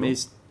 my name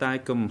is TAY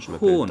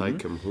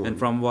Koemhun, and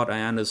from what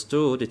I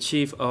understood, the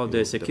chief of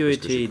the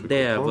security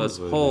there was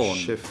Horn.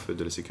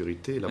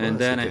 And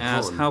then I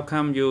asked, how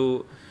come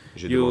you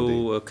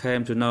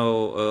came to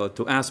know,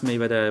 to ask me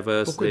whether I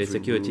was the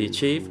security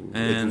chief,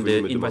 and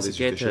the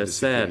investigator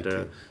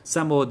said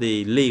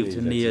somebody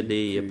lived near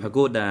the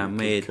pagoda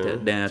made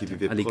that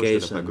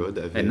allegation,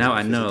 and now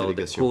I know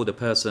who the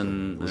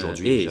person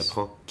is,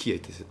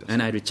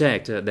 and I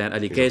reject that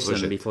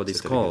allegation before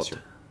this court.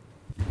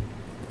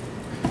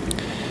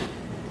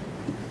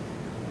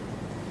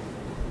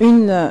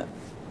 Une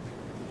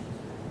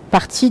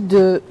partie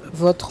de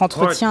votre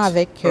entretien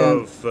avec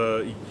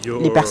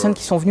les personnes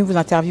qui sont venues vous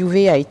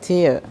interviewer a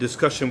été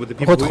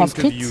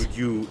retranscrite.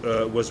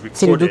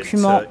 C'est le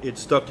document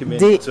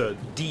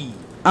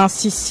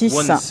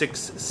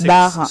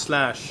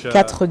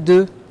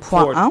D166/42.1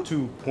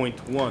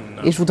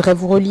 et je voudrais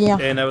vous relire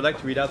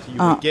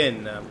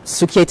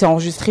ce qui a été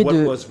enregistré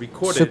de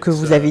ce que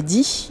vous avez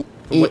dit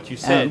et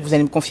vous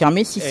allez me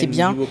confirmer si c'est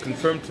bien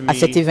à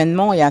cet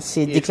événement et à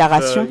ces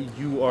déclarations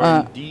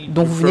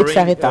dont vous venez de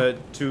faire état.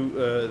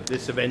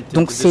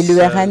 Donc c'est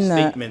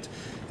l'ERN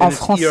en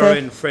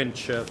français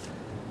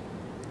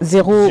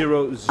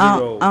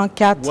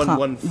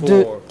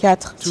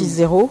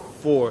 01142460,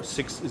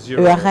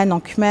 ERN en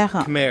khmer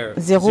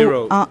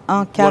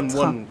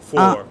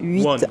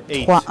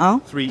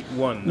 01141831.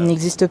 Il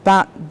n'existe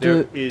pas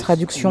de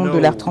traduction de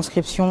la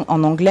transcription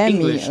en anglais,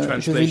 mais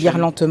je vais lire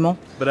lentement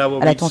à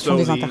l'attention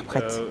des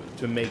interprètes.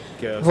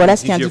 Voilà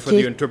ce qui est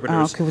indiqué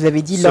que vous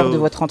avez dit lors de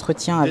votre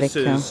entretien avec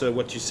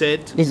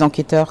les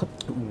enquêteurs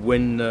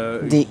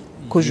des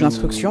causes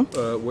d'instruction.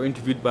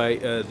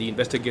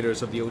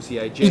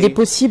 Il est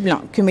possible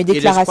que mes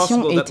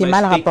déclarations aient été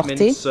mal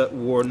rapportées,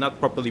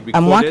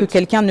 à moins que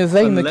quelqu'un ne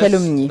veuille me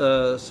calomnier.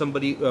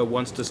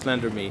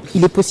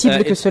 Il est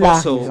possible que cela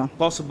arrive.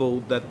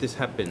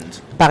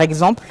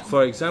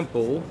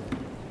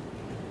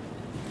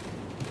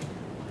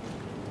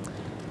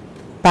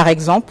 Par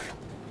exemple,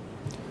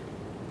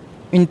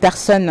 une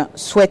personne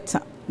souhaite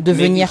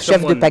devenir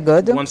chef de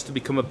pagode.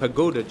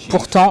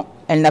 Pourtant,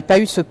 elle n'a pas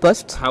eu ce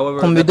poste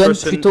qu'on me donne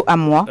plutôt à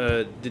moi,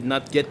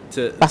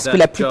 parce que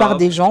la plupart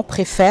des gens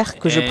préfèrent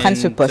que je prenne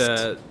ce poste.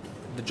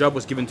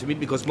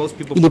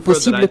 Il est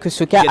possible que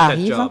ce cas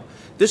arrive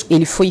et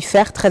il faut y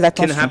faire très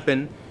attention.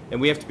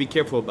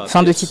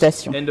 Fin de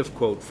citation.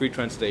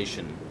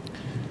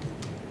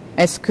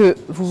 Est-ce que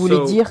vous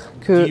voulez dire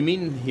que...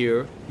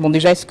 Bon,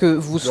 déjà, est-ce que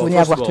vous vous souvenez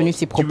avoir tenu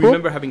ces propos?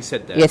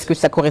 Et est-ce que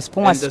ça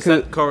correspond à ce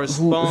que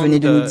vous venez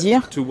de nous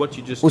dire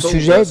au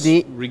sujet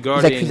des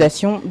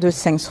accusations de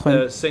Seng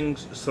Srung?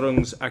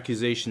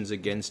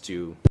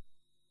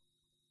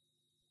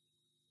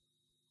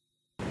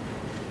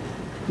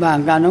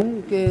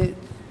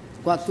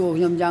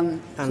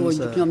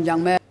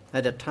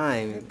 At the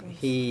time,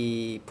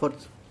 he put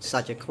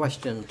such a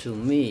question to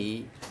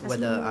me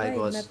whether I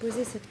was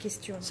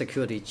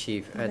security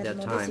chief at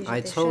that time. I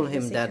told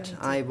him that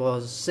I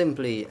was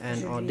simply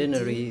an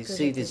ordinary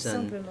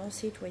citizen.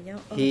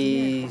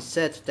 He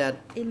said that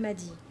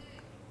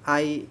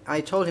I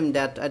told him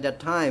that at that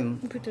time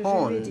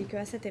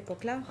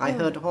I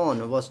heard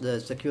Horn was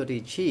the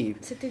security chief.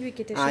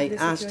 I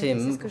asked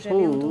him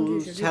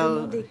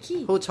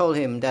who told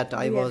him that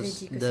I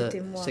was the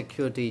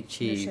security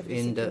chief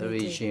in the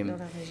regime.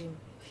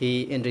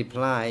 In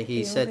reply,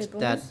 he said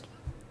that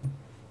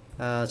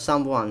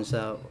someone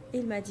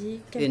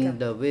in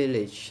the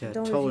village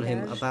told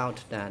him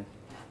about that.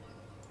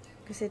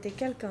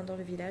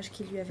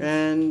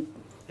 And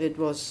it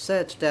was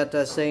said that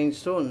Seng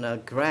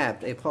Srung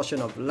grabbed a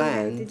portion of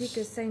land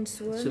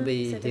to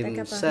be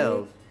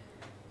himself.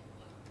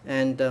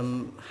 And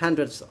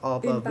hundreds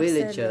of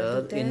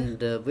villagers in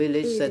the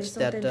village said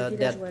that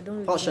that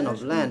portion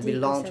of land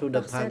belonged to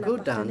the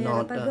pagoda,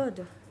 not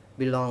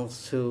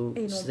belongs to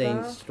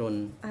Seng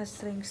Srung.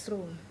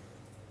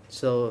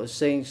 So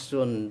Seng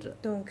Srung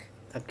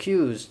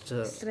accused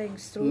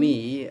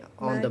me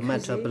on the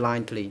matter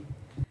blindly.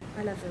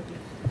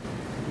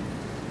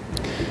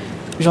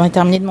 J'en ai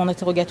terminé de mon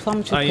interrogatoire,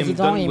 Monsieur le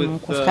Président, et mon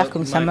confrère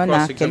Kong Samon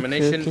a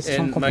quelques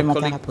questions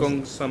complémentaires à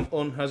poser.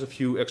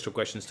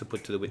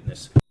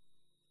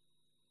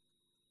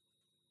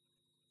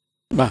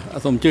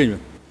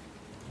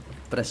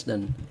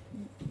 President,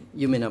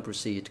 you may now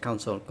proceed.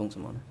 Counsel Kong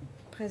Samon.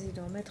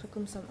 Président, Maître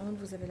Kong Samon,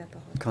 vous avez la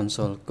parole.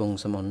 Counsel Kong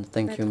Samon,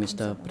 thank you,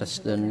 Mr.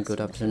 President. Good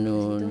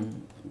afternoon,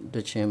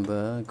 the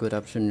chamber. Good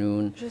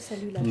afternoon,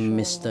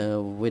 Mr.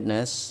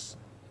 Witness.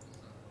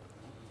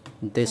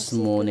 This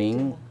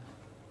morning,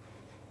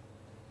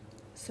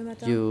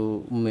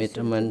 you made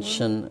a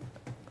mention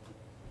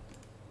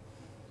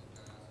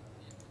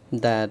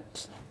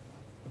that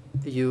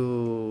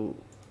you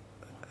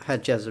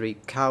had just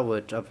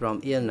recovered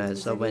from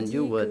illness when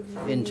you were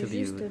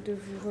interviewed.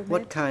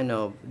 What kind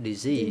of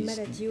disease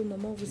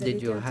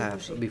did you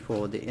have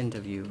before the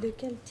interview? De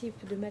quel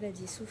type de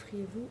maladie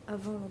souffriez-vous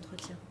avant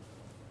l'entretien?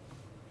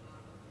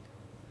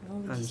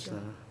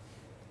 Answer.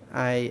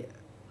 I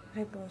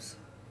Réponse.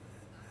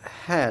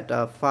 had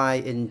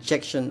 5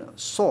 injection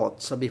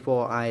shots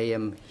before I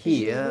am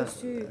here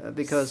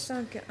because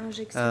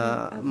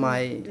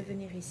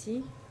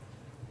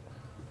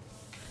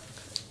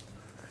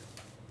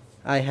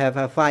I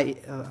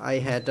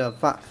had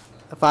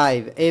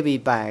 5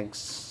 AV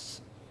bags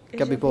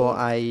before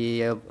I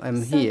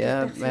am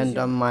here, and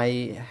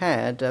my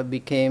head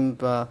became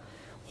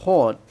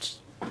hot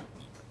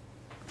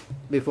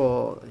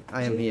before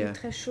I am here.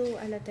 Très chaud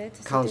à la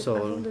tête.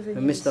 Counsel,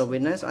 Mr.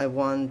 Witness, I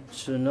want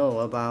to know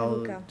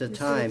about the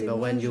time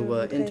when you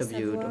were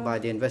interviewed by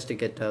the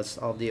investigators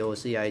of the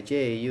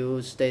OCIJ.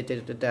 You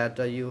stated that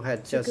you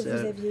had just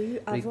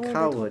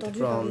recovered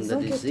from the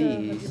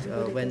disease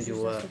when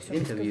you were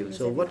interviewed.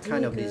 So what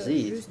kind of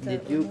disease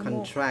did you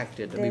contract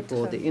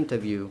before the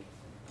interview?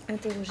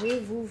 Interrogé,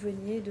 vous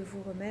veniez de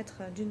vous remettre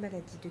d'une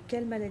maladie. De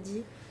quelle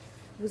maladie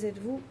vous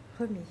êtes-vous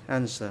remis?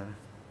 Answer.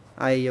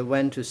 I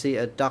went to see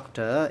a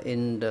doctor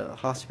in the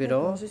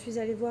hospital. Je suis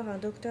allé voir un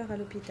docteur à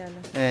l'hôpital.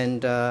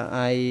 And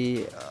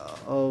I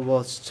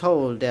was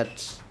told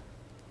that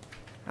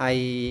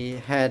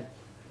I had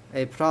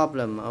a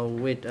problem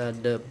with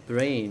the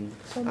brain.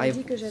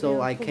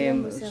 So I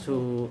came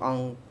to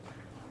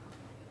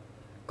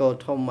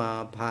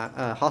Gotoma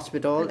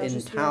Hospital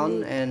in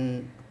town,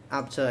 and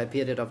after a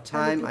period of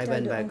time, I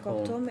went back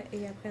home.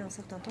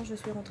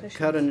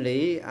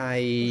 Currently,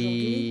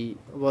 I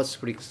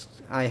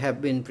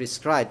have been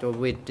prescribed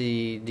with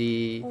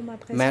the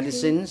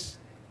medicines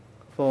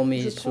for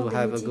me to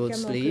have a good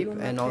sleep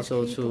and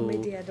also to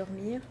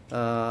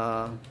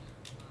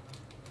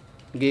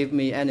give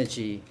me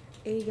energy.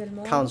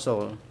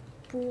 Counsel,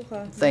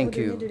 thank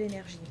you.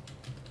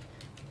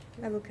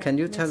 Can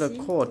you tell the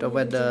court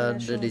whether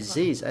the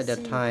disease at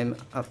that time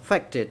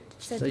affected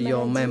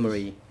your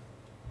memory?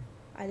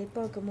 À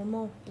l'époque, au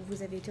moment où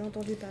vous avez été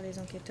entendu par les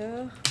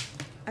enquêteurs,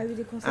 a eu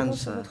des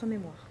conséquences sur votre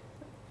mémoire?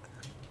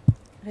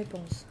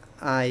 Réponse.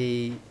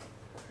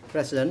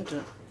 President,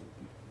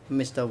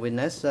 Mr.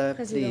 Witness,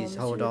 please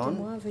hold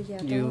on.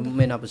 You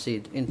may not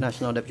proceed.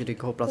 International Deputy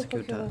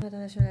Co-Prosecutor. Vous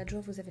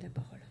avez la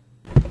parole.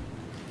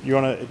 Your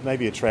Honour, it may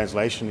be a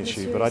translation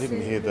issue, but I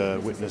didn't hear the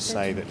witness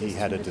say that he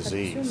had a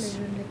disease. Mais je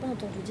ne l'ai pas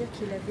entendu dire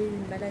qu'il avait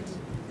une maladie.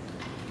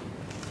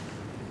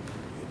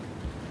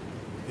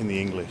 In the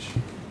English.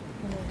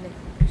 En anglais.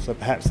 So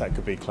perhaps that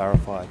could be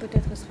clarified.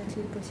 Peut-être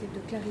serait-il possible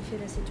de clarifier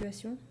la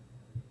situation?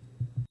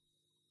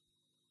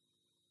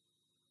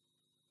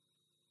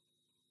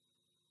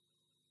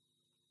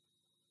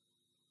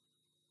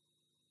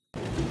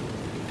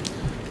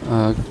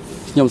 I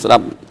am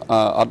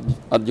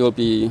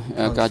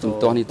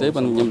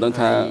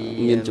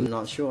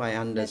not sure I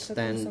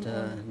understand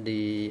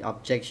the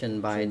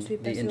objection by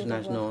the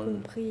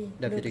International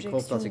Deputy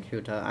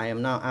Co-Prosecutor. I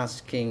am now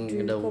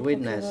asking the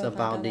witness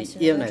about the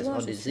illness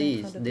or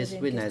disease this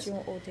witness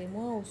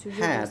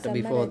had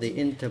before the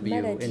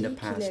interview in the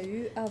past.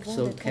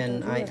 So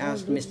can I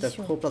ask Mr.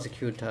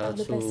 Co-Prosecutor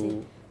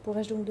to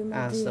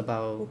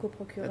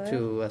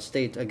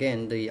state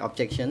again the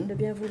objection?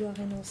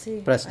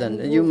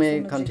 President, you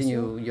may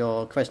continue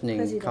your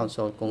questioning,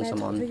 Counsel Kung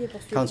Samon.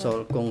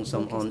 Counsel Kung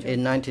Samon,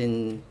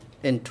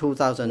 in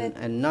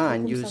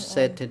 2009, you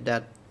stated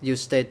that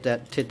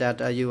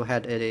you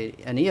had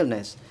an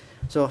illness.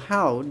 So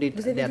how did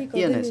that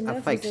illness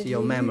affect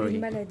your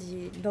memory?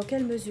 Dans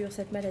quelle mesure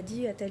cette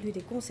maladie a-t-elle eu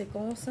des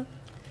conséquences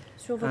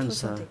sur votre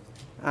santé?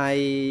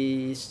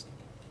 I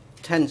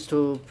tends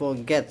to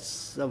forget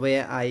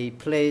where I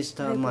placed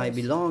my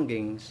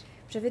belongings.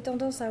 J'avais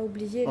tendance à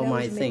oublier là où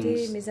je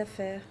mettais mes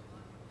affaires,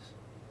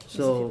 mes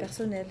affaires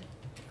personnelles.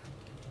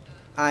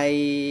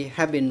 I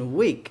have been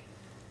weak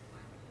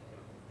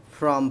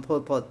from Pol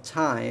Pot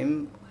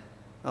time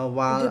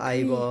while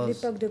I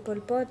was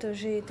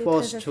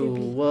forced to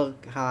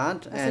work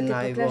hard and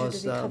I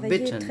was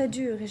beaten. Très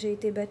dur et j'ai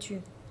été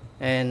battu.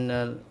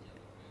 And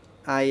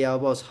I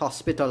was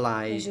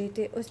hospitalized. J'ai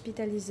été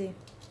hospitalisé.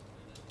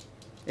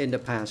 In the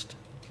past.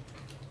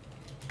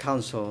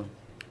 Counsel.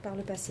 Par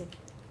le passé.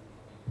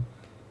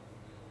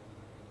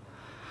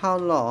 How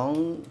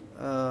long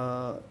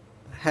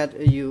had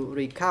you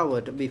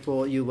recovered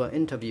before you were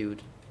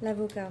interviewed?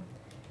 L'avocat.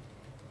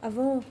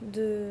 Avant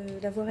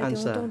d'avoir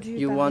été entendu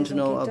you par want les to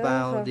know enquêteurs,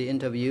 about the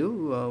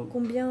interview?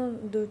 Combien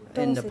de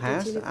temps in the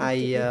past,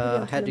 I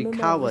had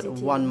recovered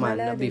 1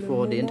 month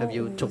before the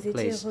interview took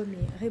place.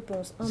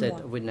 Réponse, said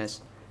mois.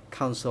 Witness.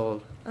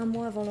 Counsel. 1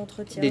 mois avant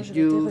l'entretien, Did je m'étais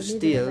you remis de la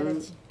still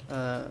maladie.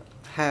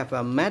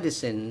 have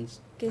medicines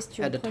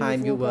Question, at the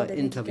time you were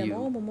interviewed?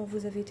 Au moment où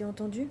vous avez été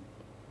entendu?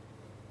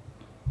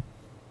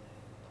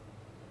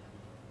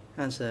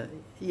 Answer,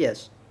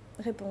 yes.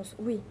 Réponse,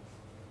 oui.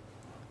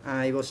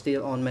 I was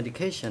still on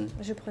medication.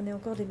 Je prenais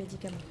encore des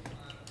médicaments.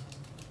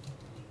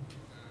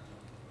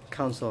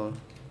 Counsel,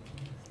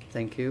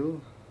 thank you.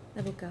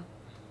 Avocat,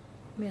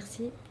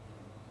 merci.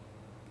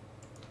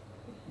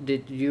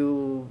 Did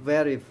you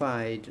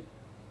verify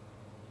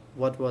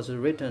what was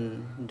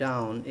written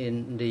down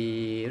in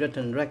the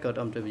written record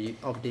of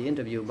the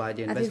interview by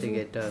the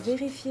investigators? Avez-vous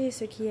vérifié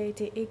ce qui a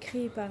été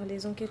écrit par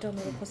les enquêteurs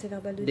dans le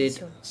procès-verbal Did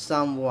d'audition?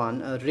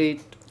 someone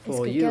read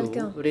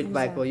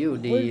back for you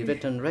the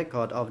written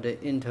record of the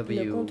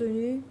interview le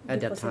contenu at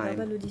du that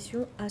procès-verbal time?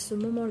 d'audition à ce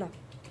moment-là?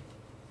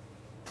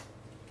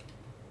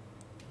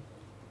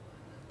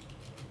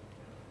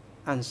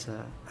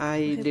 Answer,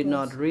 I did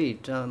not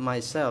read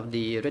myself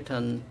the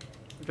written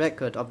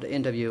record of the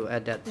interview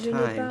at that Je n'ai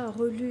pas time.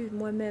 relu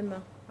moi-même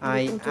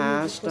I le contenu du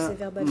asked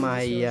procès-verbal my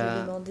d'audition.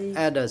 J'ai demandé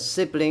elder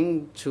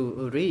sibling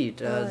to read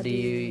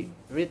the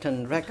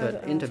written record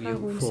un interview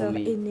frère ou une for sœur me.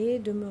 aînée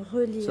de me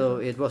relire So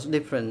it was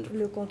different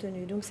le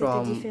contenu. Donc c'était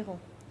from différent.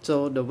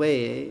 So the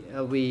way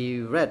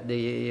we read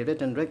the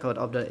written record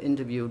of the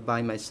interview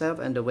by myself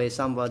and the way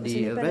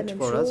somebody read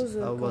for us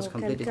was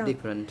completely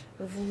different.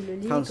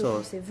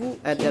 Counsel,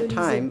 at that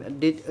time,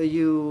 did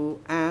you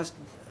ask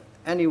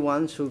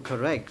anyone to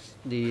correct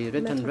the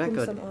written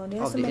record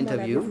of the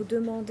interview? Vous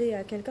demandez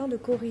à quelqu'un de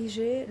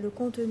corriger le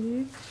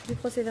contenu du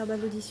procès-verbal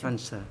d'audition.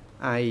 Answer.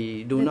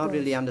 I do not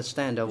really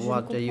understand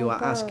what you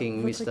are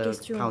asking, Mr.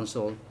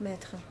 Counsel.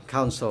 Maître.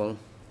 Counsel.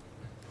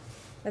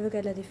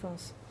 Avocat de la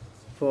défense.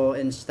 For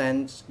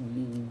instance,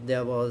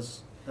 there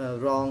was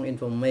wrong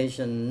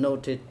information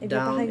noted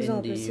down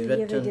in the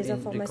written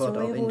record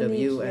of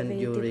interview and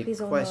you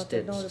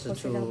requested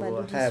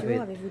to have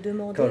it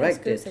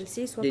corrected.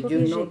 Did you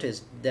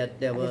notice that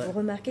there were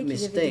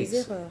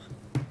mistakes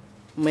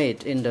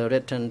made in the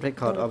written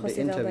record of the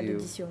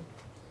interview?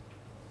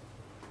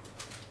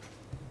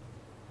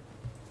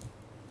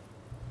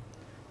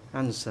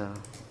 Answer.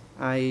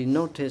 I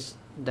noticed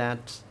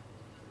that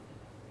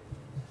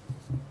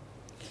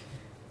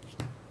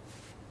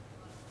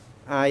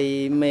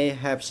I may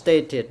have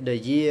stated the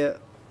year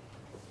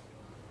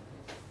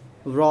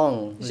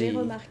wrongly. J'ai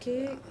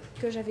remarqué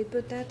que j'avais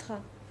peut-être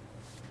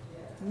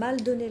mal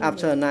donné le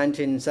After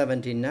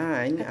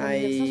 1979,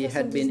 I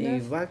had been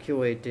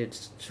evacuated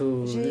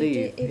to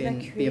live in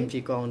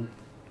PMG Kong,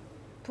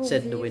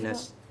 said the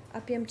witness.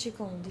 À PMG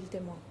Kong, dit le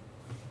témoin.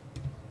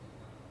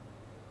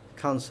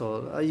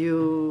 Counsel,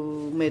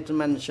 you made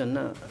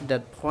mention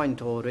that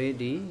point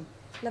already.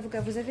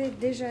 L'avocat, vous avez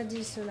déjà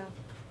dit cela.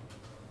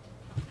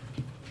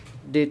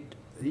 Did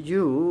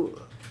you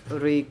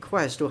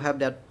request to have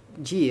that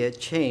year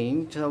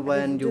changed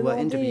when you were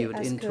interviewed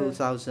in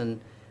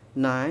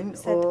 2009,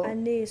 or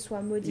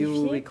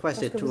you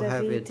requested to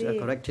have it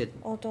corrected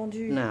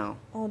now?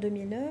 En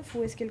 2009,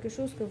 ou est-ce quelque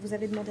chose que vous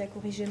avez demandé à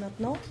corriger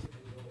maintenant?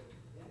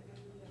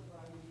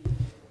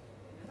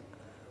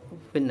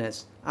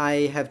 Witness,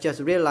 I have just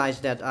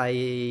realized that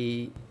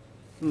I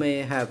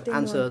may have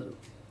answered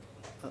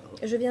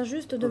Je viens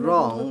juste de me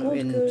rendre compte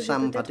que j'ai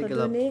peut-être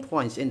donné des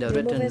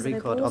mauvaises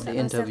réponses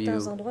à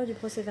certains endroits du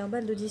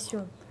procès-verbal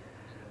d'audition.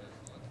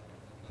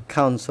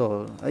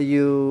 Counsel,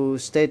 you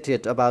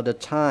stated about the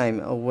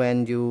time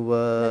when you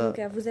were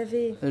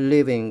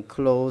living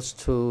close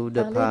to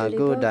the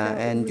pagoda,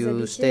 and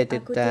you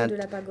stated that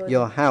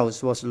your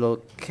house was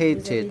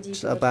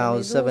located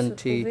about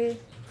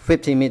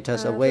 50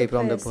 meters away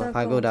from the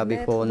pagoda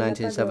before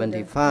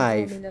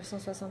 1975.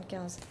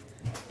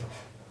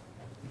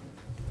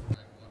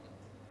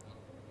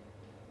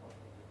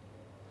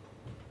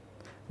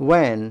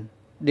 When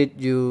did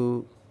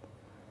you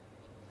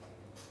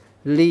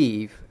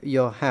leave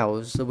your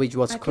house, which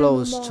was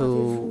close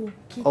to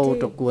Old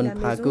Trakwon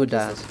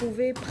Pagoda?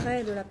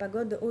 Près de la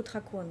pagode de Old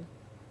Trakwon.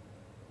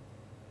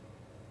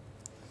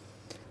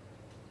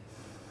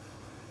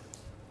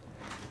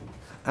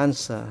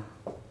 Answer.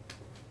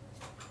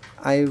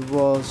 I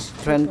was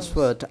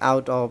transferred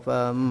out of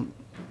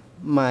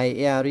my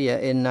area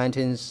in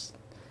 1976.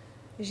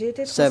 J'ai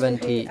été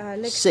transféré à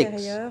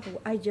l'extérieur ou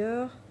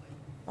ailleurs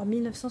en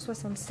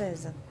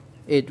 1976.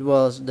 It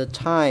was the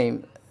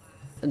time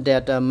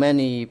that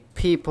many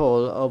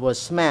people were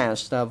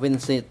smashed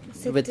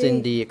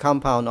within the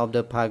compound of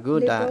the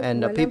pagoda,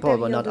 and the people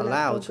were not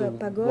allowed to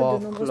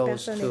walk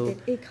close to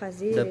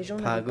the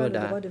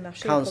pagoda.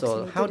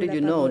 Counsel, how did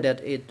you know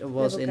that it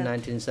was in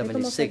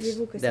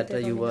 1976 that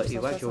you were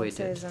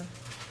evacuated?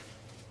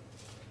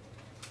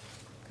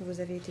 Que vous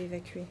avez été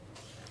évacué.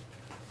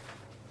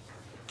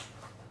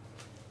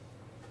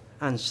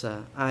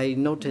 Answer. I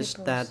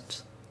noticed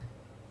that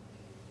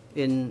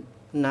in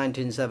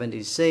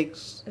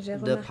 1976,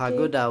 the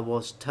pagoda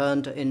was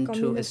turned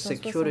into a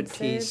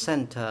security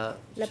center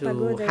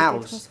to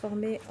house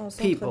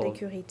people.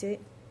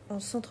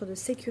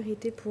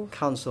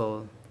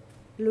 Counsel,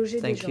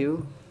 thank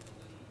you.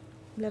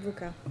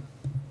 L'avocat.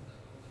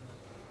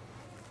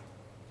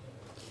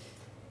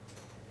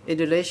 In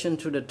relation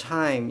to the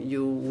time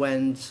you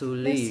went to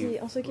live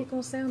en ce qui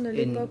concerne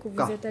l'époque où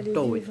vous êtes allé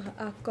vivre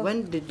à Koh,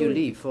 when did you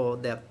leave for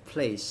that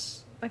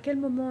place? À quel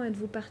moment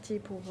êtes-vous parti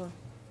pour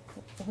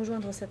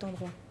rejoindre cet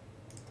endroit?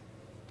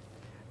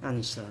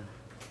 Answer.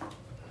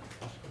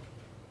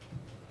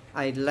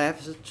 I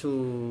left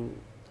to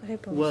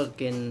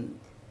work in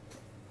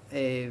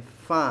a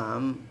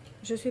farm.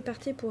 Je suis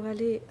parti pour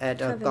aller at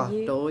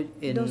travailler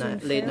in dans une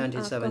late ferme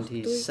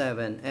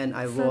 1977, and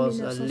I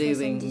was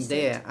living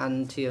there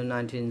until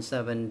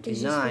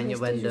 1979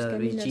 when the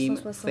regime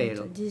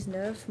failed.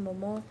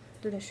 Moment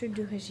de la chute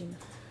du régime.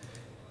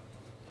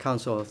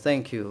 Counsel,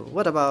 thank you.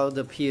 What about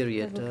the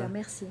period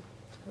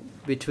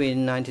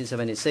between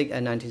 1976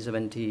 and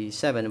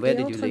 1977? Where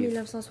did you live?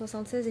 Entre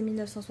 1976 et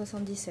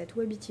 1977,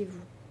 où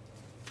habitiez-vous?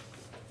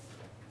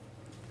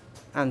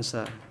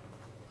 Answer.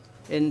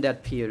 In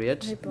that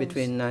period,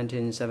 between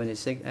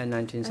 1976 and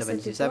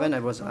 1977, I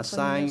was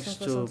assigned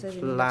to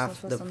plough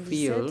the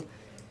field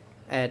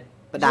at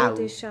Padao.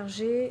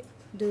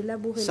 de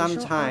labourer les champs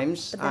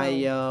sometimes à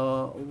I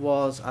Dao.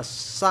 was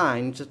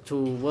assigned to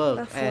work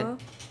Parfois,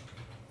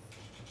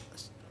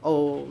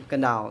 at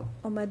Canal.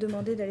 on m'a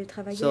demandé d'aller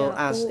travailler So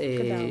à as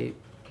Haut-Kadao.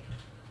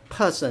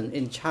 person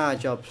in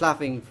charge of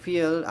ploughing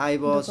field, I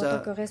was Donc, en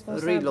tant que responsable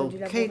du labourage des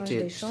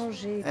relocated champs,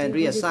 j'ai été and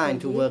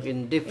reassigned to work redéployée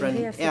in et different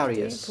réaffectée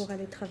areas. pour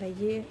aller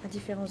travailler à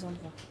différents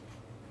endroits.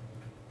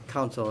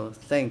 Counsel,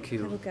 thank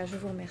you. Avocat, je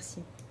vous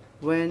remercie.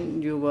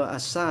 When you were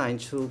assigned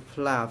to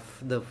plough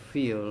the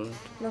field,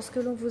 Lorsque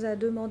l'on vous a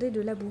demandé de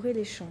labourer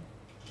les champs,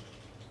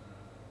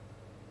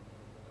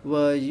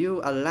 were you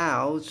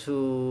allowed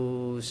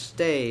to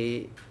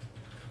stay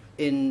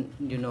in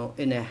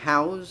a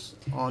house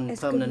on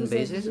est-ce que permanent vous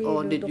basis, aviez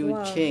or le did you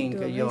droit change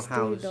de your rester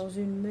house? dans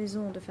une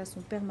maison de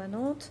façon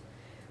permanente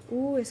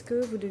ou est-ce que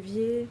vous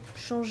deviez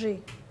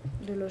changer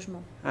de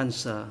logement?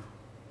 Answer.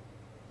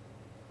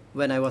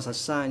 When I was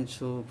assigned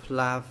to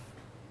plough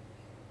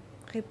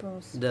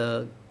Réponse.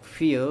 the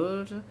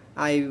field,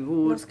 I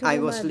Lorsque was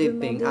l'on m'a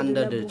sleeping demandé de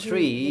under the labourer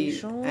tree les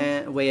champs,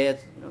 where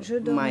je my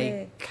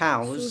dormais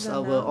cows sous un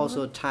were arbre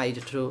also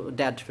tied to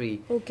that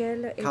tree.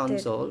 auquel étaient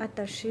Counsel,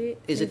 attachés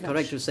is les it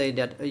correct to vaches. say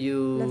that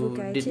you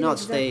L'avocat, did est-il not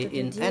exact stay de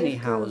in dire any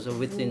que house vous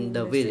within the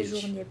ne village?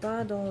 séjourniez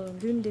pas dans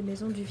l'une des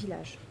maisons du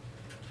village?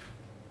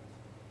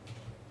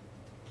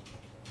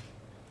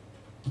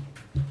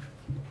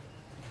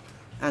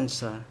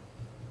 Answer.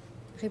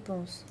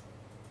 Réponse.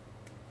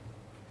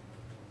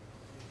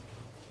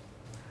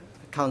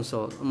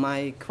 Counsel,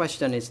 my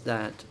question is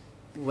that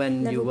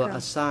when you were L'avocat,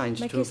 assigned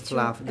ma to question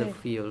plough the est,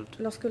 field,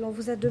 lorsque l'on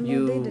vous a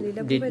demandé d'aller you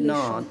labourer did les not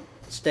champs,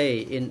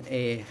 stay in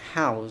a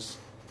house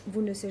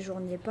vous ne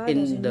séjourniez pas dans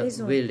in une the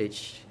maison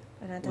village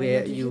à l'intérieur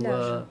where du you village.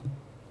 were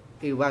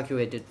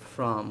evacuated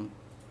from.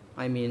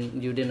 I mean,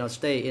 you did not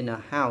stay in a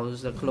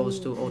house close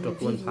to Vous ne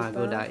Otakun viviez pas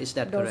Pagoda. Is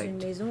that dans une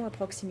correct? maison à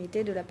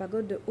proximité de la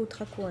pagode de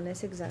Otrakuon,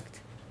 est-ce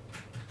exact?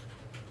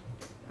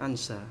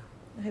 Answer.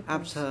 Réponse.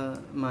 After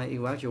my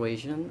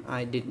evacuation,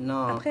 I did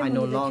not. Après I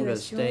mon no longer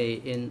évacuation,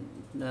 stay in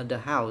the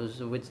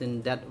house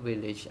within that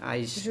village.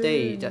 I Je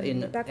stayed n'ai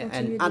in pas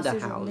continué de another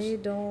house séjourner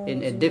dans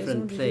in a une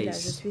different maison du village. Je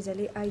place. suis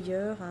allée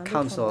ailleurs, à un autre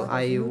Counsel, endroit, dans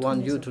I une autre want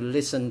you maison. to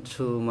listen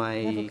to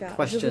my L'avocat, je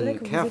question voudrais que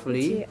vous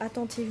carefully. écoutiez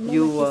attentivement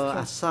You ma were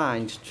question.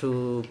 assigned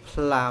to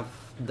plough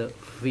the On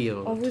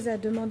field. vous a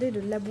demandé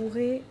de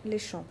labourer les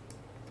champs.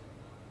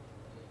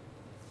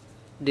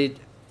 Did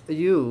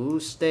you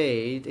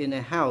stayed in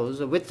a house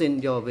within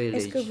your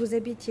Est-ce village? que vous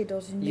habitiez dans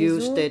une You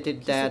maison stated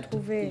qui se that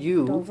trouvait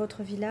you dans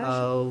votre village?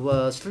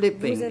 were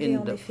sleeping Vous avez in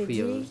en the effet dit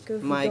field. que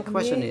vous My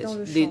question dormiez is, dans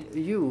le champ. did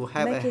you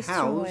have Ma a question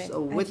house est,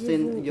 within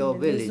aviez-vous your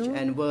une village, maison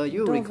and were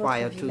you dans votre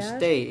required to village?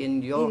 stay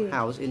in your Et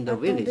house in the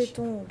village?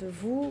 attendait-on de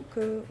vous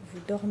que vous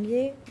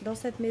dormiez dans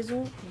cette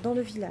maison dans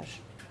le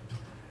village?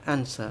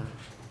 Answer.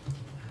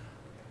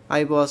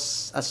 I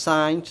was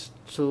assigned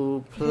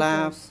to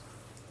plough Réponse.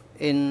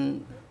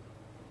 in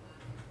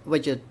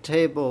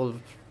vegetable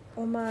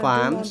On m'a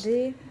farms,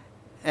 demandé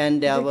and de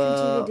there cultiver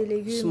were des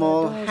légumes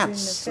small dans une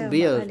huts ferme à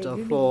built légumes.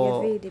 Il y for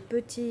avait des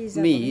petits me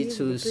abris,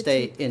 to des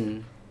stay petites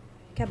in.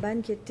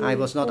 cabanes qui étaient I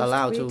was not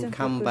allowed to construites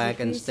come pour que back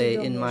je and puisse stay y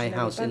in dormir. my Je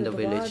house n'avais in pas the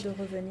le droit village. de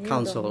revenir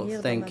Counsel, dormir dans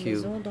ma thank you.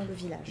 maison dans le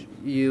village.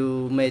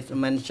 You made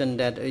mention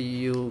that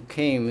you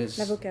came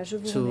L'avocat, je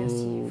vous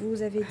remercie. Vous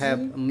to avez dit have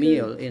a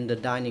meal que in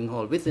the dining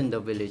hall within the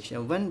village.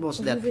 And when was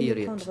vous that veniez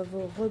period? prendre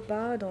vos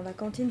repas dans la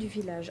cantine du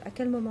village. À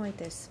quel moment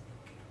était-ce?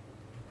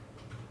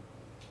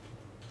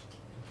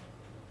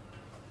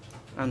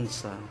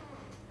 Answer.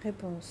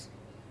 Réponse.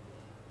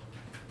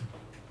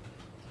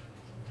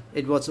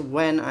 It was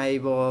when I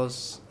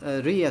was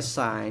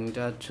reassigned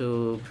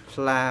to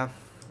plough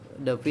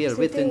the field C'était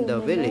within au the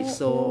moment village, où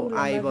so l'on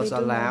I was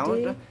m'avait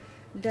demandé allowed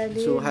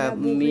d'aller to have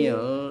labourer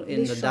meal in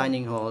les the champs.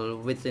 dining hall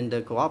within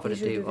the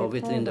cooperative or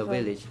devais within the prendre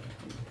village.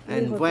 les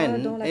And repas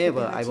dans la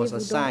whenever I was coopérative ou dans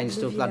assigned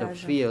le to plough the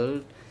village,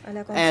 field à la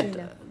at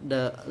cantine.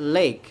 the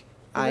lake,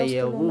 Et I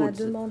lorsque l'on m'a would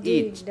demandé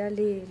eat.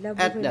 d'aller at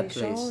labourer that les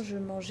champs, place. je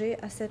mangeais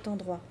à cet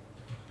endroit.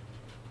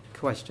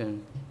 Question.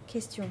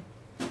 Question.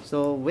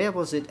 So where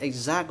was it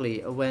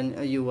exactly when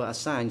you were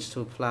assigned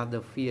to plough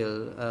the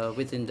field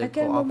within À the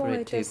quel moment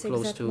cooperative était-ce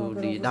close exactement to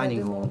que l'on the vous a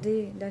dining hall?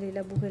 demandé d'aller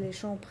labourer les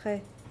champs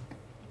près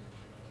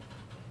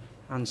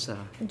Answer.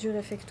 du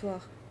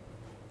réfectoire?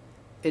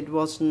 It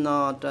was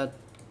not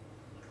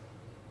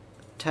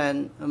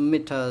 10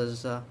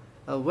 meters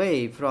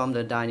away from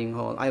the dining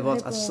hall. I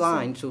was Réponse.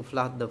 assigned to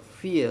plough the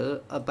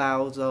field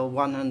about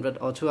 100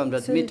 or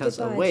 200 Ce n'était meters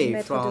pas à 10 away mètres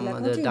de from la the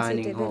cantine, c'était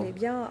dining bel et hall.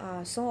 bien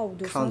à 100 ou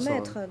 200 Counsel.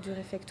 mètres du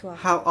réfectoire.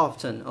 How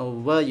often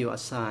were you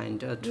assigned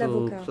to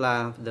L'avocat.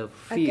 plough the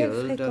À quelle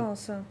field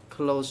fréquence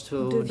close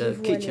to the deviez-vous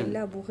aller kitchen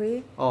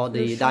labourer or le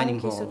the champ dining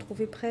qui se hall?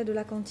 trouvait près de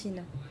la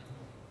cantine?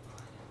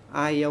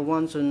 I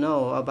want to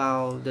know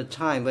about the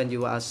time when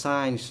you were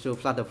assigned to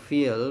plough the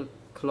field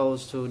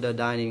close to the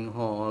dining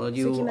hall. Ce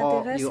qui You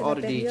m'intéresse, c'est la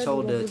already période où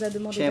told on vous a the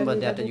demandé chamber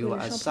d'aller that you labourer were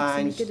les champs à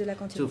assigned proximité de la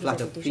cantine. to Vous plough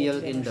avez the déjà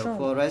field dit à in la the chambre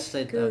forest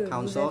at que the vous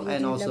council aviez and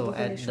dû also labourer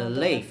at les the champs dans la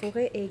lake.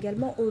 forêt et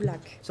également au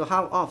lac. So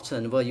how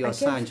often were you À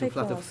quelle assigned to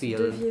plough the fréquence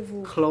field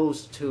deviez-vous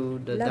close to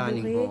the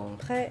dining labourer hall?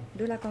 près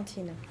de la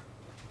cantine?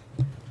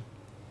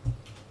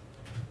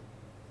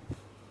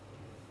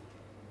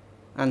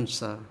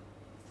 Answer.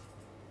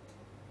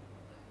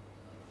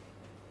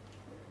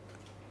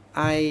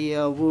 I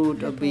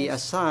would be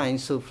assigned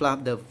to flap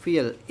the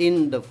field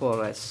in the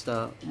forest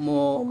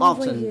more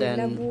often than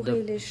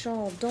the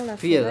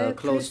field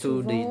close to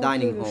the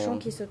dining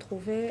hall.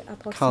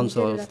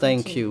 Counsel,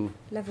 thank you.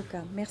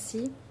 L'avocat,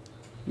 merci.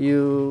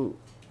 You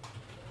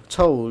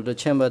told the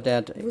chamber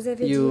that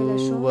you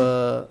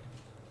were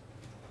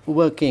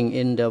working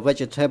in the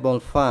vegetable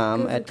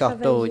farm at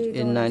Carthage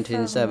in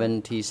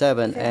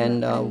 1977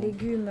 and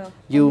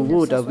you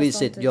would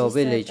visit your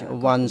village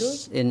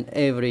once in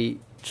every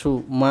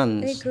 2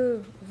 months.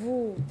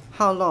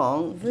 How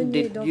long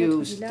did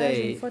you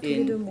stay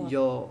in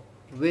your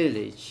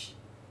village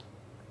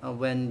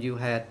when you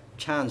had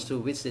chance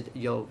to visit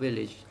your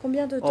village?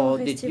 Or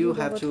did you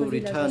have to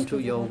return to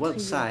your work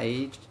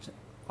site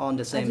on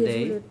the same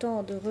day? Aviez-vous le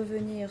temps de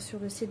revenir sur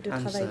le site de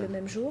travail le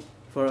même jour?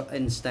 For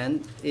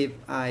instance, if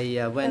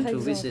I went to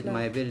visit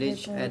my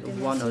village at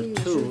 1 or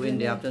 2 in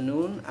the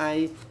afternoon,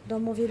 I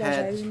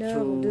had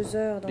to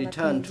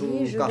return to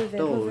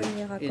Carthage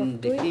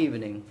in the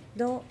evening.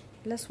 Dans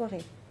la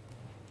soirée.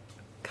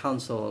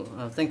 Counsel,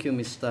 thank you,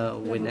 Mr.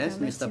 Witness.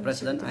 Mr.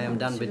 President, I am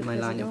done with my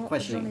line of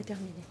questioning.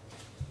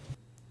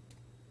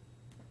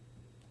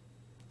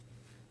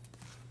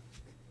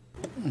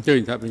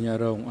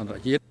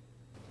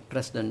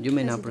 President, you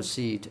may now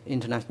proceed.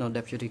 International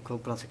Deputy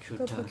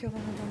Co-Prosecutor.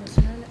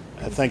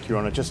 Thank you, Your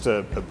Honour. Just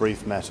a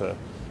brief matter.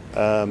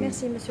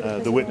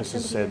 The witness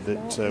has said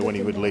that when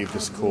he would leave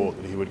this court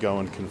that he would go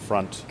and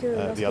confront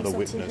the other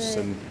witness,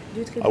 and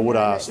I would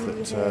ask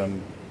that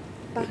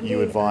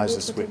you advise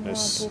this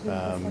witness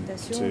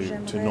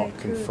to not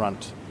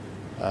confront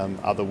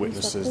other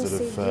witnesses that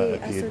have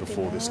appeared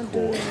before this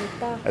court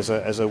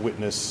as a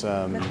witness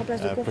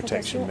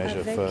protection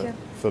measure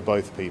for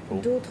both I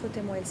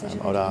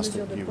would ask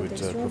that you would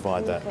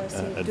provide that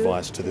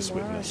advice to this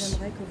witness.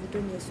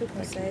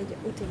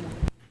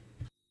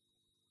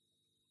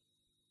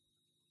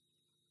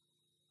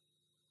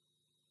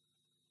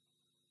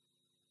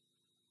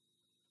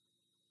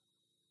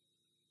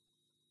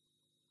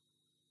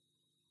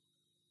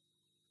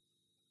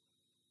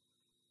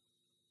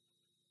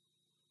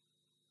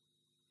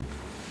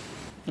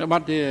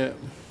 Thank you.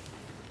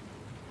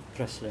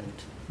 President.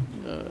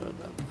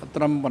 ត្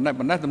រឹមប៉ុណ្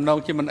ណេះតំណង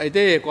ជាមិនអី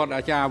ទេគាត់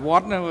អាចារ្យវ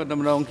ត្តណា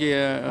តំណងជា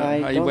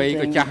អីវ័យ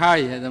ក៏ចាស់ហើយ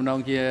តំណង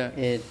ជា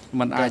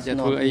មិនអាចจะ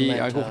ធ្វើអី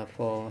ឲ្យហួស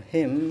For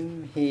him,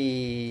 he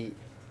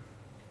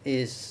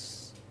is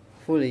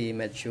fully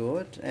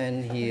matured and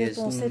he is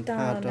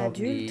part of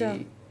the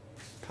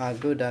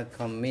Pagoda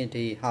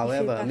committee.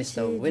 However,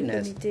 Mr.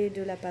 Witness,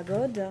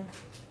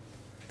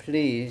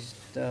 please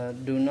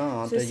do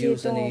not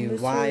use any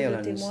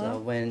violence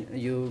when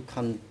you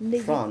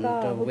confront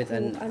with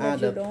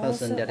another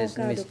person, that is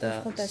Mr.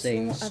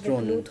 Singh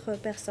Srun.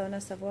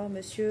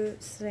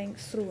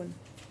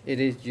 It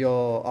is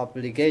your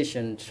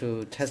obligation to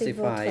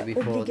testify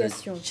before the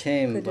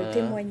chamber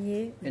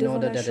in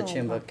order that the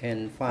chamber can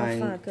find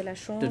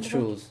the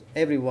truth.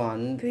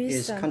 Everyone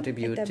is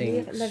contributing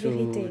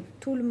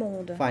to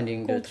finding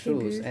the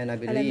truth, and I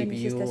believe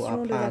you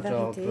are part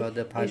of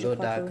the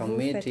Pagoda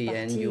committee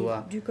and you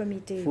are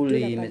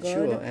fully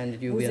mature and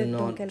you will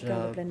not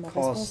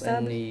cause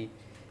any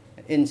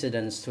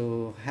incidents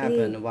to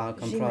happen while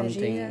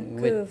confronting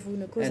with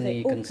any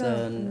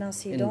concerned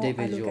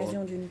individual.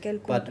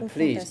 But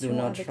please do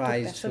not try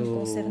to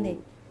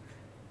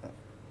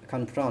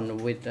confront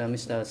with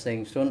Mr.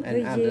 Singh Sun and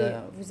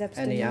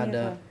any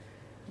other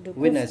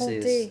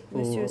witnesses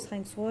who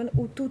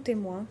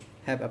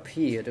have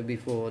appeared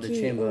before the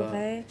chamber.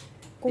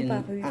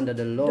 Under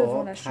the law,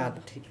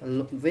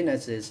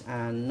 witnesses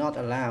are not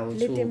allowed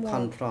to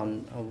confront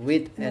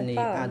with any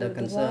other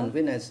concerned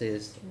witnesses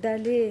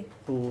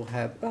who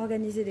have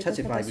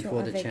testified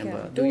before the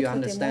chamber. Do you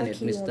understand it,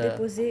 Mr.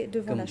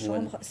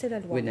 Koemhun?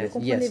 Witness,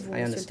 yes, I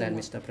understand,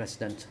 Mr.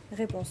 President.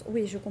 Réponse,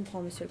 oui, je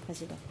comprends, Monsieur le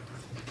Président.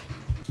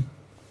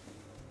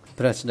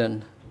 President,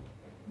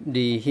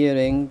 the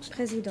hearing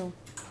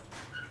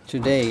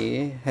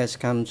today has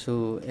come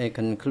to a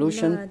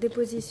conclusion. La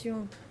déposition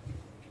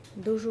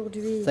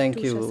d'aujourd'hui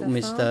Thank you,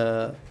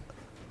 Mr.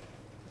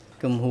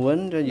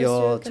 Koemhun.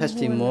 Your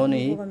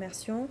testimony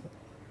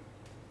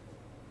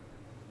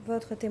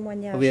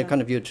will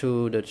contribute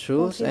to the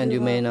truth, and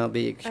you may not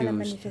be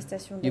accused.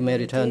 You may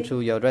return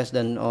to your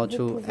residence or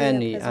to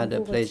any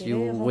other place you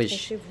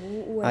wish.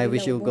 I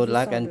wish you good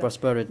luck and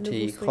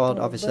prosperity. Court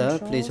officer,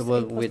 please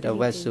work with a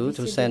vessel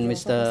to send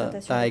Mr.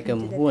 TAY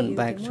Koemhun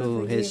back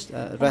to his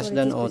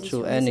residence or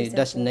to any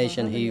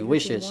destination he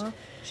wishes.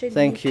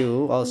 Thank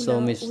you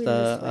also, Mr.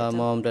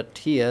 Mohammed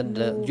Tia,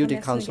 the duty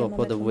counsel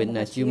for the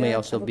witness. You may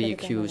also be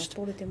accused.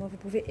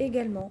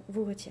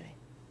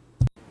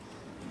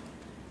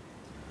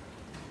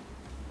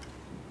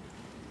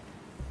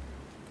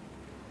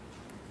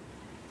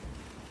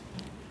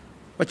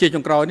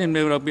 Before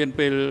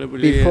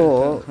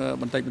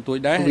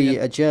we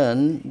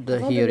adjourn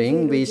the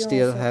hearing, we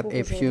still have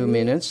a few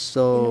minutes,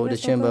 so the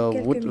chamber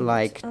would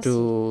like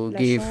to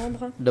give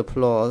the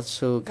floor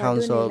to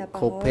Councillor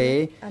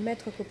Kope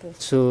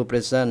to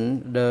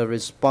present the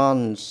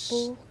response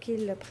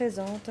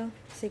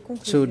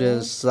to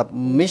the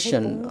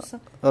submission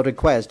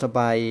request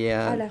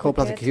by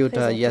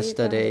co-prosecutor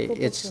yesterday.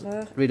 It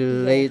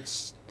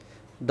relates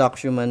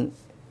document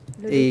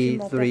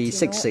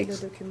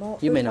A366.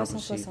 You may now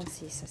proceed.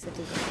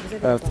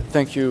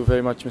 Thank you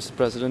very much, Mr.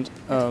 President.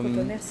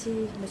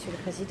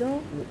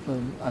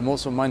 I'm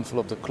also mindful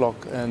of the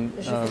clock, and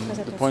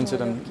the points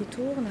that I'm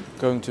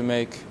going to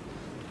make,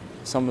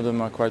 some of them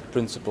are quite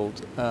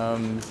principled.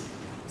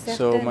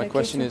 So my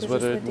question is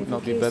whether it would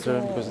not be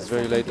better, because it's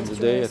very late in the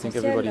day, I think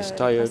everybody's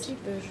tired,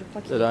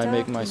 that I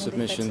make my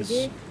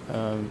submissions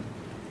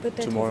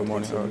tomorrow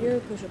morning early.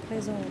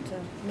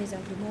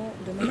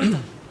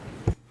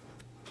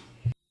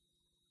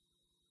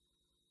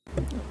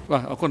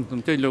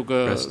 President,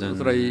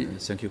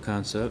 thank you,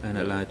 Council, and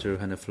I'd like to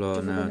hand the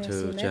floor now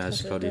to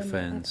Judge for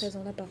defense.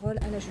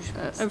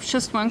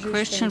 Just one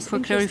question for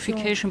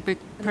clarification.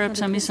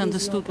 Perhaps I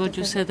misunderstood what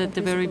you said at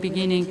the very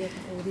beginning.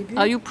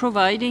 Are you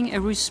providing a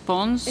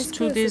response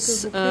to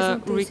this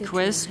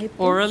request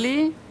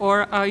orally,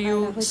 or are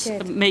you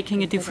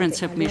making a different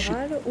submission?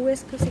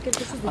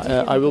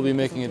 I will be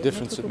making a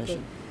different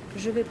submission.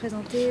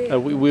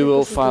 We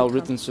will file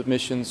written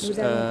submissions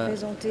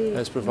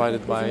as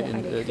provided by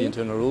the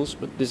internal rules,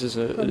 but this is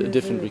a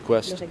different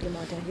request.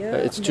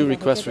 It's two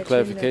requests for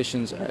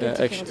clarifications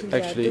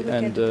actually,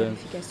 and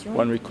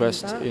one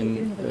request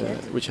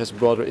which has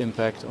broader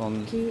impact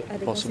on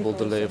possible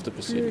delay of the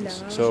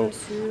proceedings. So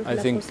I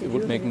think it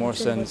would make more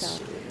sense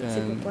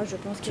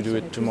to do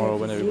it tomorrow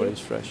when everybody is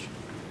fresh.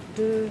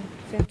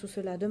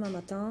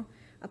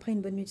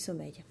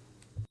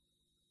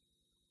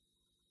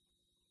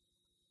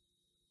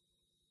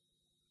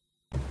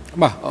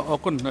 President,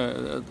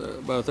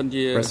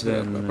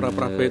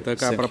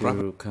 thank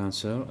you,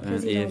 Council,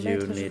 and if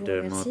you need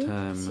more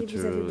time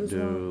to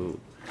do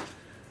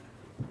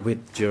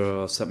with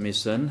your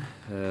submission,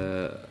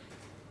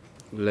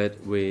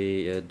 let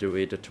we do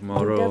it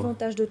tomorrow.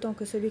 Davantage de temps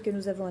que celui que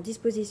nous avons à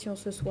disposition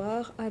ce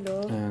soir,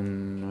 alors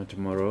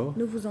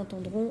nous vous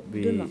entendrons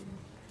demain.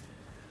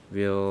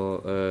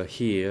 We'll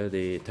hear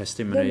the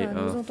testimony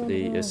of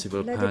the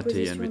civil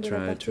party, and we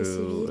try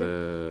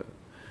to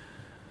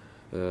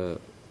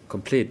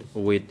complete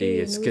with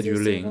the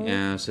scheduling,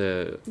 as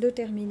the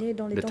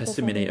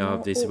testimony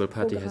of the civil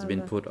party has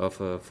been put off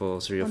for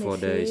 3 or 4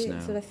 days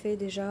now.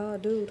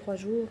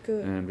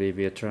 And we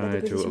will try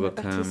to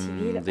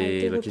overcome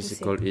the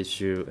logistical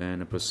issue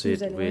and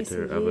proceed with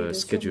our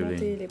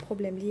scheduling.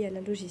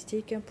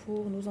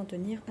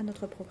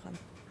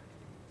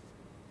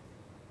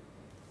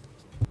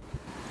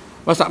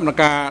 The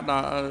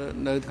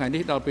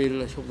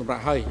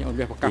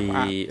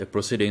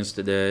proceedings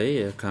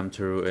today come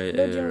to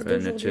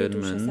an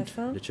adjournment.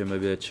 The chamber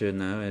will adjourn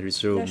now and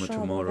resume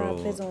tomorrow.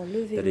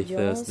 That is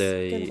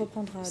Thursday,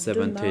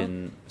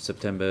 17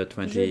 September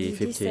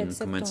 2015,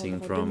 commencing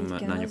from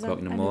 9 o'clock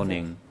in the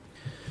morning.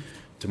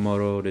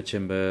 Tomorrow, the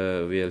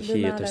chamber will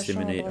hear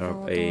testimony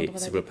of a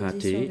civil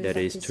party, that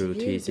is to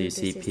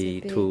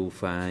TCCP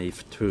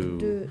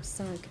 252.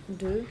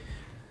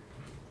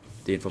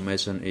 The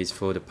information is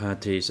for the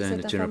parties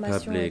and the general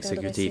public.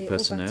 Security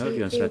personnel,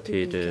 you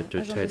instructed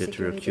to take the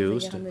two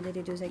accused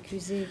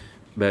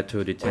back to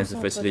the detention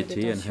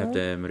facility and have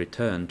them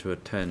return to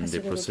attend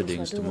the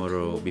proceedings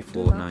tomorrow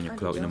before 9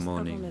 o'clock in the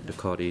morning. The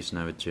court is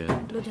now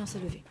adjourned.